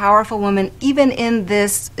only powerful woman, even in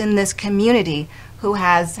this community, who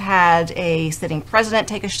has had a sitting president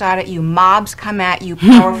take a shot at you, mobs come at you,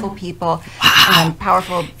 powerful people, and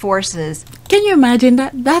powerful forces. Can you imagine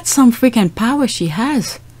that? That's some freaking power she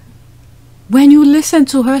has. When you listen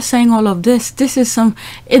to her saying all of this,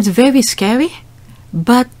 it's very scary.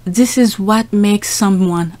 But this is what makes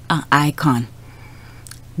someone an icon.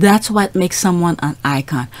 That's what makes someone an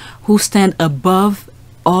icon, who stand above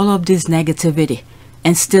all of this negativity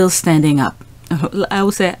and still standing up. I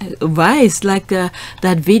would say rise, like that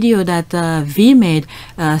video that V made,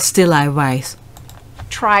 Still I Rise.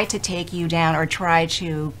 Try to take you down or try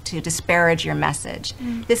to disparage your message.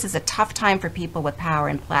 This is a tough time for people with power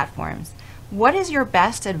and platforms. What is your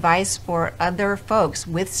best advice for other folks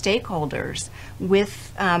with stakeholders,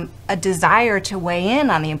 with a desire to weigh in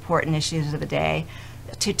on the important issues of the day,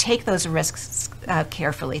 to take those risks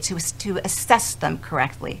carefully, to assess them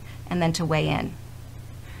correctly, and then to weigh in?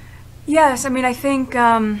 Yes, I mean, I think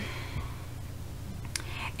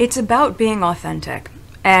it's about being authentic.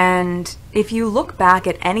 And if you look back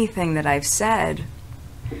at anything that I've said,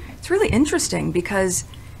 it's really interesting because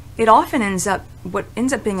it often what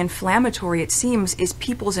ends up being inflammatory, it seems, is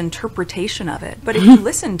people's interpretation of it. But if you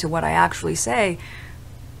listen to what I actually say,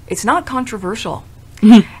 it's not controversial.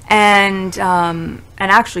 And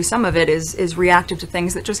actually some of it is reactive to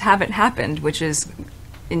things that just haven't happened, which is,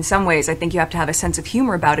 in some ways, I think you have to have a sense of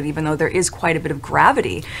humor about it, even though there is quite a bit of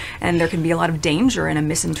gravity, and there can be a lot of danger in a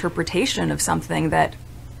misinterpretation of something that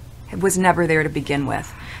was never there to begin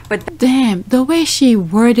with. But damn, the way she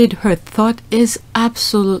worded her thought is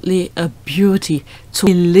absolutely a beauty to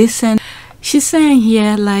listen. She's saying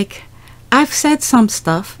here, like, I've said some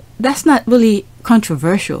stuff that's not really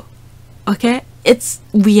controversial, okay? It's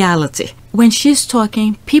reality. When she's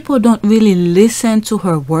talking, people don't really listen to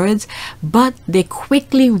her words, but they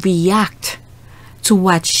quickly react to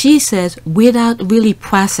what she says without really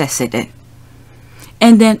processing it.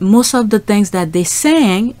 And then most of the things that they're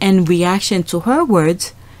saying in reaction to her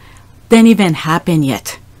words didn't even happen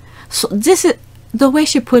yet. So this is, the way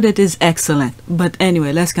she put it is excellent. But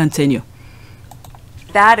anyway, let's continue.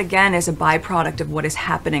 that again is a byproduct of what is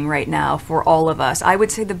happening right now for all of us. I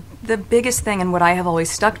would say the biggest thing, and what I have always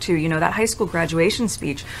stuck to, you know, that high school graduation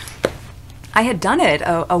speech, I had done it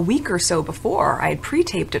a week or so before. I had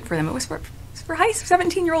pre-taped it for them. It was for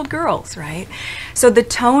 17-year-old girls, right? So the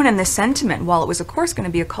tone and the sentiment, while it was of course going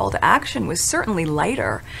to be a call to action, was certainly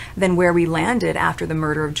lighter than where we landed after the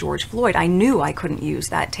murder of George Floyd. I knew I couldn't use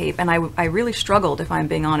that tape, and I really struggled, if I'm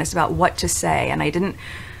being honest, about what to say, and I didn't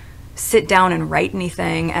sit down and write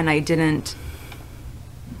anything, and I didn't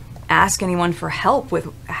ask anyone for help with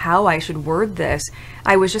how I should word this.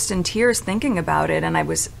 I was just in tears thinking about it, and I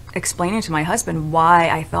was explaining to my husband why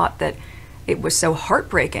I thought that it was so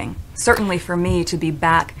heartbreaking, certainly for me, to be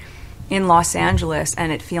back in Los Angeles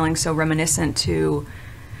and it feeling so reminiscent to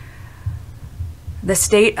the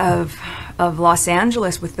state of Los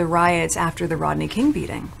Angeles with the riots after the Rodney King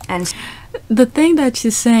beating. And the thing that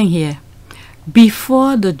she's saying here,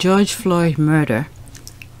 before the George Floyd murder,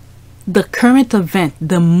 the current event,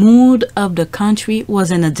 the mood of the country was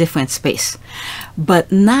in a different space.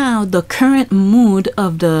 But now the current mood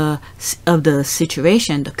of the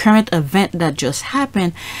situation, the current event that just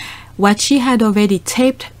happened, what she had already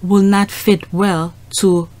taped will not fit well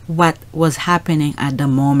to what was happening at the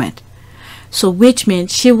moment. So which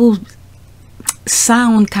means she will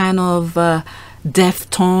sound kind of deaf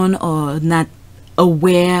tone or not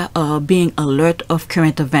aware or being alert of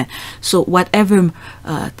current event. So whatever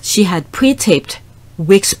she had pre-taped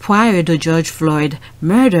weeks prior to George Floyd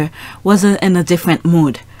murder was in a different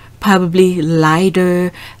mood, probably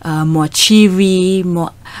lighter, more cheery,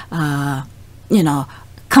 more you know,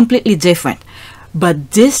 completely different.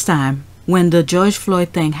 But this time when the George Floyd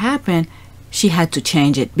thing happened, she had to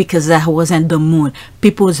change it because that wasn't the mood.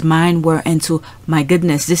 People's mind were into, my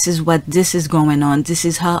goodness, this is what this is going on. This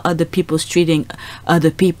is how other people's treating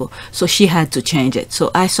other people. So she had to change it.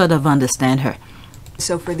 So I sort of understand her.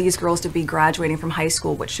 so for these girls to be graduating from high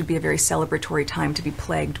school, which should be a very celebratory time, to be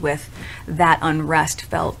plagued with that unrest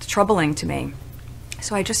felt troubling to me.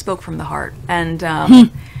 So I just spoke from the heart. And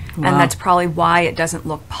Wow. and that's probably why it doesn't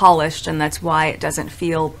look polished, and that's why it doesn't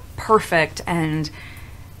feel perfect,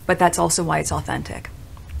 but that's also why it's authentic.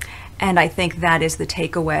 And I think that is the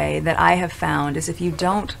takeaway that I have found, is if you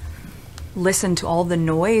don't listen to all the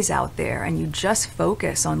noise out there and you just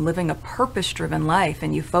focus on living a purpose-driven life,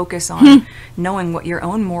 and you focus on knowing what your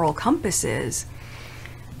own moral compass is,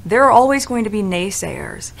 there are always going to be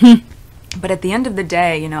naysayers. But at the end of the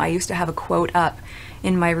day, you know, I used to have a quote up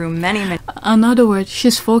in my room many. In other words,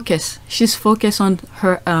 she's focused. She's focused on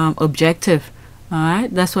her objective. All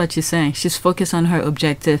right, that's what she's saying. She's focused on her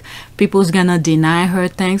objective. People's gonna deny her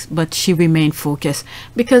things, but she remained focused.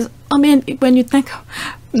 Because, I mean, when you think,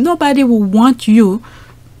 nobody will want you,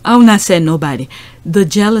 I will not say nobody, the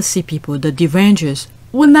jealousy people, the derangers,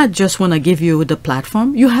 will not just want to give you the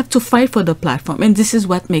platform. You have to fight for the platform, and this is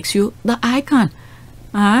what makes you the icon.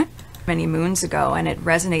 All right? Many moons ago, and it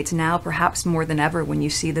resonates now perhaps more than ever when you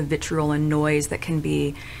see the vitriol and noise that can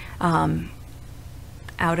be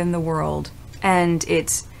out in the world. And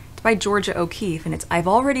it's by Georgia O'Keeffe, and it's, I've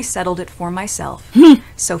already settled it for myself.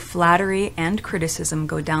 So flattery and criticism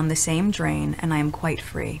go down the same drain, and I am quite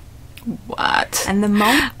free. What? And the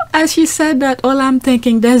moment as she said that, all I'm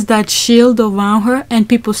thinking, there's that shield around her and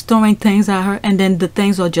people throwing things at her, and then the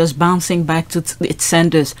things are just bouncing back to its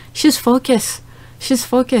senders. She's focused. She's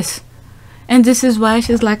focused. And this is why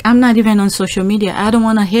she's like, I'm not even on social media. I don't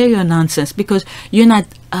want to hear your nonsense, because you're not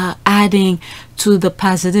adding to the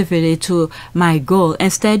positivity to my goal.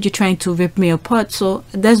 Instead, you're trying to rip me apart. So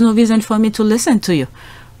there's no reason for me to listen to you.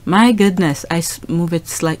 My goodness. I move it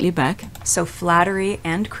slightly back. So flattery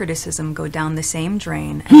and criticism go down the same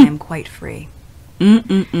drain, and I am quite free.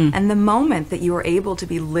 And the moment that you are able to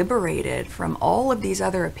be liberated from all of these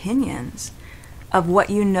other opinions of what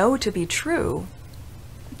you know to be true,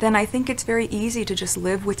 then I think it's very easy to just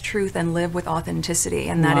live with truth and live with authenticity,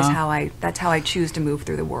 and that is that's how I choose to move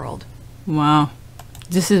through the world. Wow,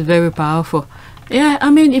 this is very powerful. Yeah, I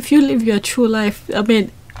mean, if you live your true life, I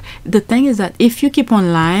mean, the thing is that if you keep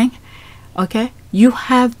on lying, okay, you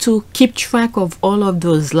have to keep track of all of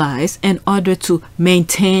those lies in order to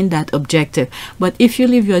maintain that objective. But if you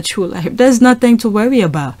live your true life, there's nothing to worry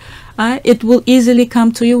about. It will easily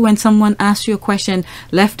come to you when someone asks you a question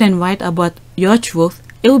left and right about your truth.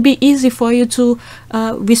 It will be easy for you to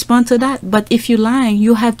respond to that. But if you're lying,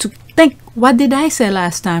 you have to think, what did I say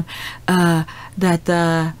last time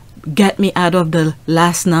that get me out of the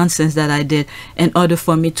last nonsense that I did in order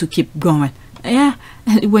for me to keep going? Yeah,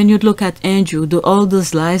 when you look at Andrew, all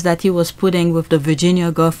those lies that he was putting with the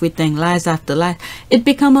Virginia Godfrey thing, lies after lies, it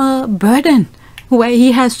become a burden where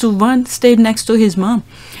he has to stay next to his mom.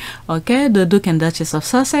 Okay, the Duke and Duchess of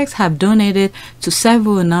Sussex have donated to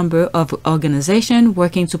several number of organizations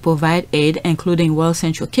working to provide aid, including World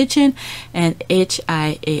Central Kitchen and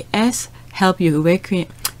HEIR, Help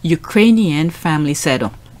Ukrainian Family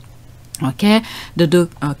Settle. Okay, the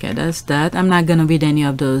Duke, okay, that's that. I'm not gonna read any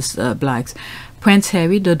of those blogs. Prince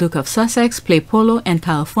Harry, the Duke of Sussex, play polo in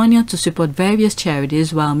California to support various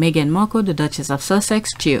charities, while Meghan Markle, the Duchess of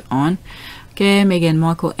Sussex, cheer on. Okay, Meghan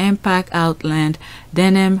Markle impact Outland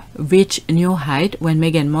denim reach new height when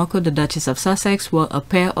Meghan Markle, the Duchess of Sussex, wore a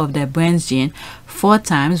pair of their brand's jeans 4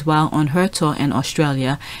 times while on her tour in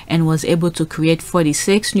Australia and was able to create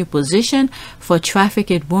 46 new positions for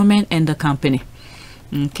trafficked women in the company.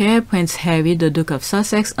 Okay, Prince Harry, the Duke of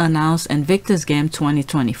Sussex, announced INVICTUS Game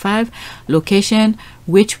 2025 location,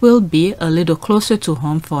 which will be a little closer to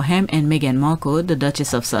home for him and Meghan Markle, the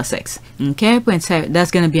Duchess of Sussex. Okay, Prince Harry,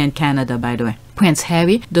 that's gonna be in Canada, by the way. Prince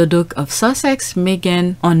Harry, the Duke of Sussex,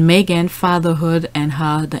 Meghan fatherhood and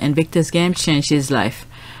how the INVICTUS Game changed his life.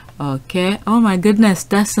 Okay, oh my goodness,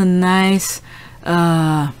 that's a nice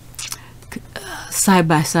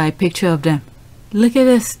side-by-side picture of them. Look at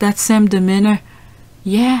this, that same demeanor.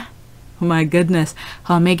 Yeah, oh my goodness,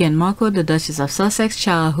 how Meghan Markle, the Duchess of Sussex,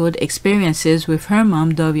 childhood experiences with her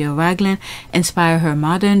mom, Doria Ragland, inspire her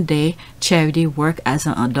modern-day charity work as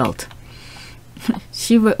an adult.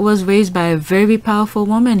 She was raised by a very powerful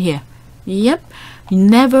woman here. Yep,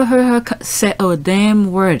 never heard her say a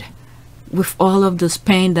damn word with all of this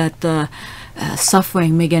pain that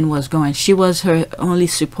suffering Meghan was going. She was her only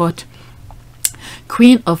support.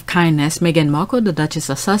 Queen of Kindness, Meghan Markle, the Duchess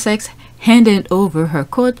of Sussex, handed over her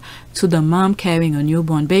coat to the mom carrying a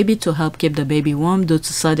newborn baby to help keep the baby warm due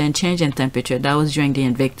to sudden change in temperature. That was during the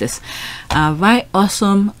INVICTUS. Right,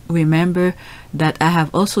 awesome. Remember that I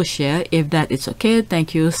have also shared, if that it's okay,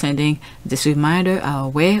 thank you, sending this reminder our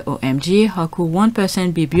way. OMG, how could one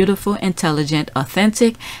person be beautiful, intelligent,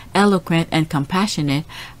 authentic, eloquent, and compassionate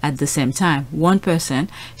at the same time? One person,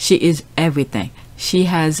 she is everything. She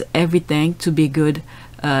has everything to be good,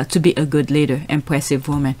 to be a good leader, impressive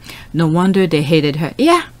woman. No wonder they hated her.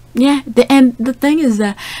 Yeah. And the thing is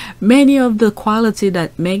that many of the quality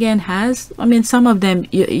that Meghan has, I mean, some of them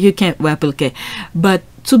you can't replicate. But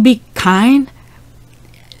to be kind,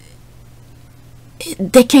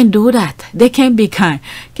 they can't do that. They can't be kind.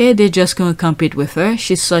 Okay, they're just gonna compete with her.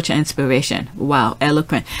 She's such an inspiration. Wow,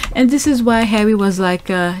 eloquent. And this is why Harry was like,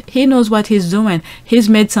 he knows what he's doing. He's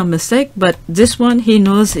made some mistake, but this one he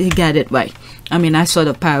knows he got it right. I mean, I sort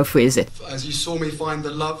of paraphrase it. As you saw me find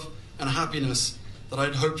the love and happiness that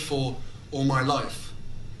I'd hoped for all my life.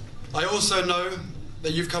 I also know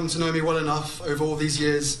that you've come to know me well enough over all these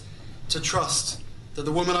years to trust that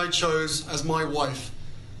the woman I chose as my wife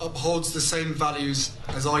upholds the same values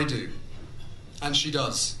as I do. And she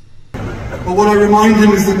does. But what I remind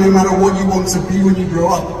him is that no matter what you want to be when you grow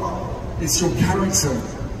up, it's your character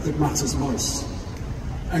that matters most.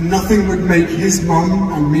 And nothing would make his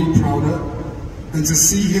mum and me prouder than to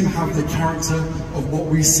see him have the character of what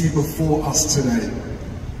we see before us today.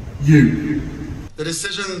 You. The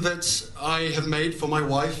decision that I have made for my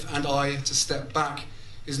wife and I to step back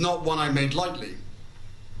is not one I made lightly.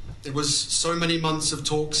 It was so many months of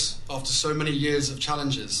talks after so many years of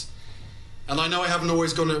challenges. And I know I haven't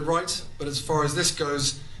always gotten it right, but as far as this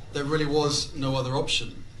goes, there really was no other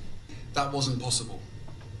option. That wasn't possible.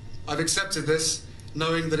 I've accepted this,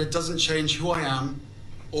 knowing that it doesn't change who I am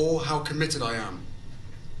or how committed I am.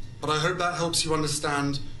 But I hope that helps you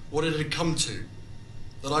understand what it had come to,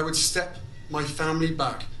 that I would step my family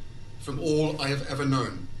back from all I have ever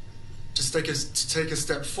known, to take a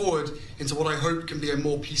step forward into what I hope can be a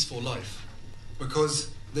more peaceful life,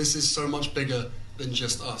 because this is so much bigger than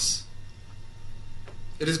just us.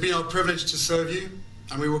 It has been our privilege to serve you,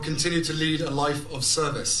 and we will continue to lead a life of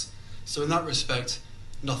service. So in that respect,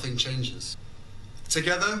 nothing changes.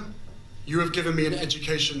 Together, you have given me an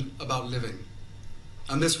education about living.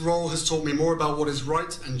 And this role has taught me more about what is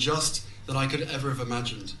right and just than I could ever have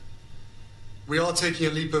imagined. We are taking a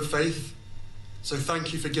leap of faith, so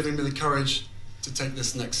thank you for giving me the courage to take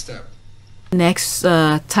this next step. Next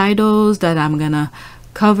titles that I'm gonna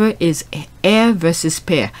cover is HEIR versus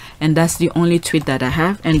PYTE, and that's the only tweet that I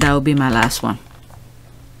have, and that will be my last one.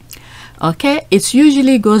 Okay, it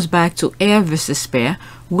usually goes back to HEIR versus PYTE.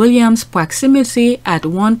 William's proximity at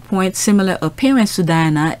one point, similar appearance to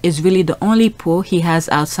Diana, is really the only pull he has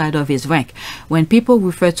outside of his rank. When people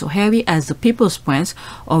refer to Harry as the People's Prince,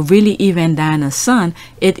 or really even Diana's son,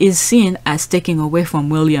 it is seen as taking away from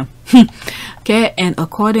William. Okay, and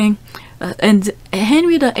according and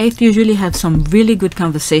Henry VIII usually have some really good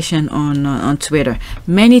conversation on Twitter.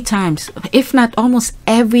 Many times, if not almost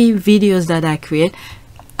every videos that I create,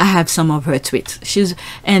 I have some of her tweets.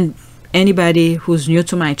 And anybody who's new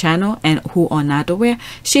to my channel and who are not aware,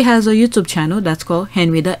 she has a YouTube channel that's called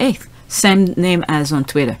Henry VIII, same name as on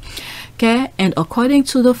Twitter. Okay, and according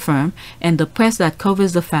to the firm and the press that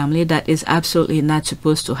covers the family, that is absolutely not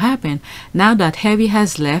supposed to happen. Now that Harry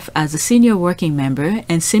has left as a senior working member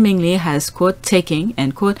and seemingly has, quote, taking,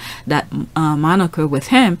 end quote, that moniker with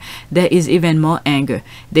him, there is even more anger.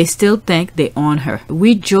 They still think they own her.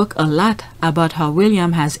 We joke a lot about how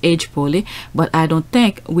William has aged poorly, but I don't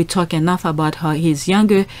think we talk enough about how his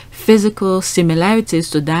younger physical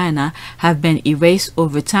similarities to Diana have been erased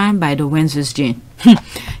over time by the Windsor's gene.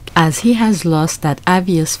 As he has lost that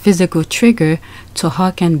obvious physical trigger to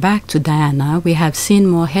harken back to Diana, we have seen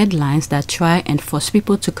more headlines that try and force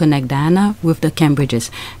people to connect Diana with the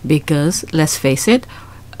Cambridges, because let's face it,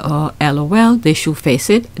 or LOL, they should face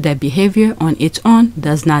it, their behavior on its own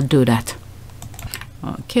does not do that.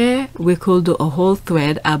 Okay, we could do a whole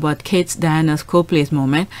thread about Kate's Diana's co-place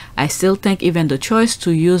moment. I still think even the choice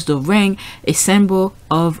to use the ring, a symbol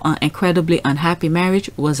of an incredibly unhappy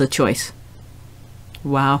marriage, was a choice.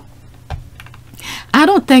 Wow. I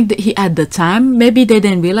don't think that he at the time, maybe they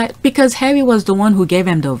didn't realize, because Harry was the one who gave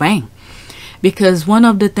him the ring. Because one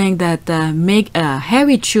of the things that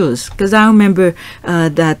Harry chose, because I remember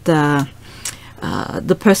that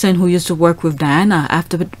the person who used to work with Diana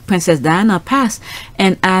after Princess Diana passed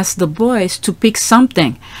and asked the boys to pick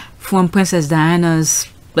something from Princess Diana's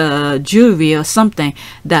jewelry or something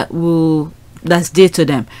that's dear to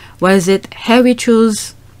them. What is it? Harry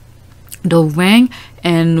chose the ring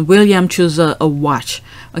and William chose a watch.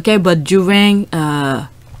 Okay, but during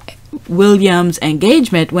William's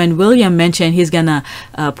engagement, when William mentioned he's gonna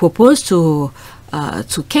propose to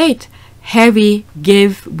Kate, Harry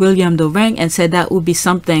gave William the ring and said that would be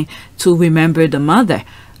something to remember the mother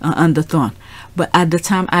on the throne. But at the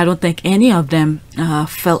time, I don't think any of them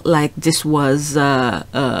felt like this was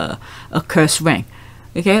a cursed ring.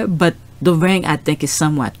 Okay, but the ring, I think, is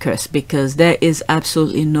somewhat cursed, because there is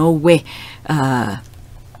absolutely no way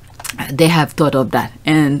they have thought of that,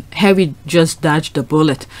 and Harry just dodged the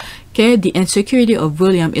bullet. Okay, the insecurity of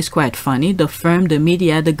William is quite funny. The firm, the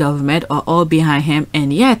media, the government are all behind him,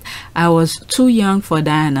 and yet I was too young for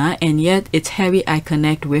Diana, and yet it's Harry I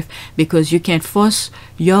connect with, because you can't force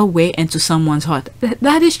your way into someone's heart.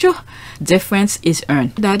 That is true. Difference is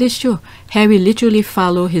earned. That is true. Harry literally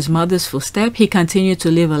followed his mother's footsteps. He continued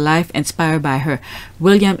to live a life inspired by her.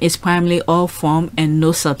 William is primarily all form and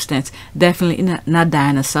no substance. Definitely not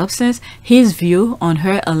Diana's substance. His view on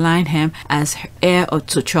her aligned him as heir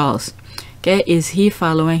to Charles. Okay, is he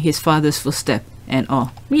following his father's footsteps and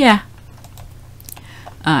all? Yeah.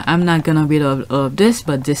 I'm not gonna read all of this,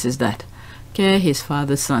 but this is that. Okay, his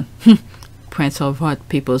father's son. Prince of Heart,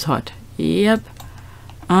 people's heart. Yep.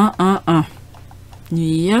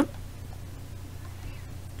 Yep.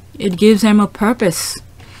 It gives him a purpose.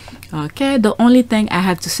 Okay, the only thing I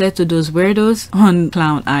have to say to those weirdos on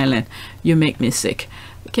Clown Island, you make me sick.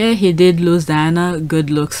 Okay, he did lose Diana. Good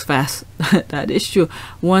looks fast. That is true.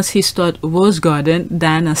 Once he started Rose Garden,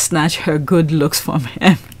 Diana snatched her good looks from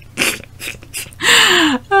him.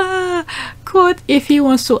 Quote, if he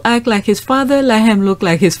wants to act like his father, let him look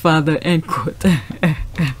like his father, end quote.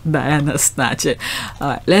 Diana snatched it.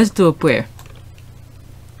 Alright, let's do a prayer.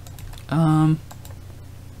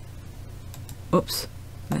 Oops,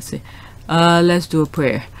 let's see. Let's do a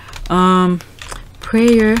prayer.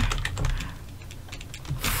 Prayer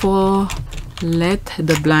for let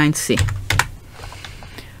the blind see.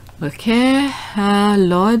 Okay,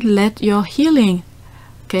 Lord, let your healing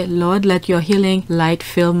Lord, let your healing light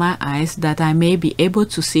fill my eyes, that I may be able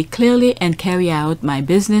to see clearly and carry out my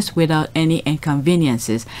business without any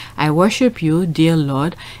inconveniences. I worship you, dear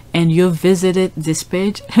Lord, and you visited this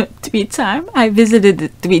page 3 times. I visited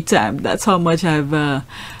it 3 times. That's how much I've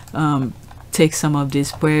take some of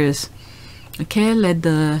these prayers. Okay, let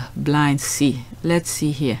the blind see. Let's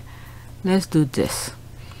see here. Let's do this.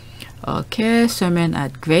 Okay, sermon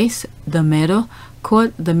at Grace. The meadow.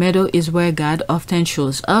 Quote, the meadow is where God often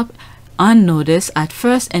shows up unnoticed at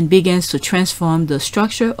first and begins to transform the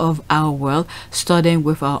structure of our world, starting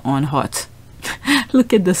with our own heart.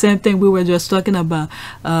 Look at the same thing we were just talking about.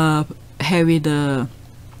 Harry, the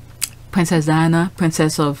Princess Diana,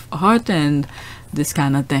 Princess of Heart, and this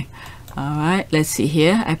kind of thing. All right, let's see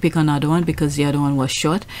here. I pick another one because the other one was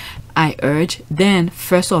short. I urge then,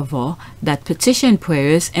 first of all, that petition,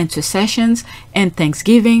 prayers, intercessions, and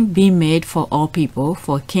thanksgiving be made for all people,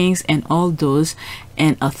 for kings and all those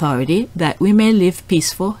in authority, that we may live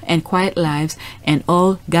peaceful and quiet lives in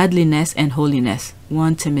all godliness and holiness.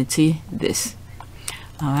 1 Timothy this.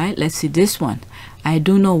 All right, let's see this one. I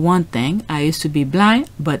do know one thing. I used to be blind,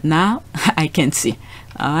 but now I can see.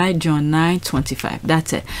 All right, John 9:25.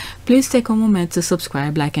 That's it. Please take a moment to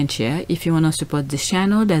subscribe, like, and share. If you want to support this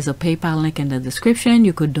channel, there's a PayPal link in the description.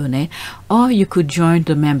 You could donate, or you could join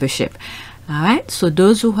the membership. All right, so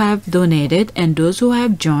those who have donated and those who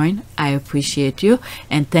have joined, I appreciate you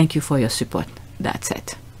and thank you for your support. That's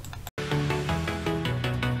it.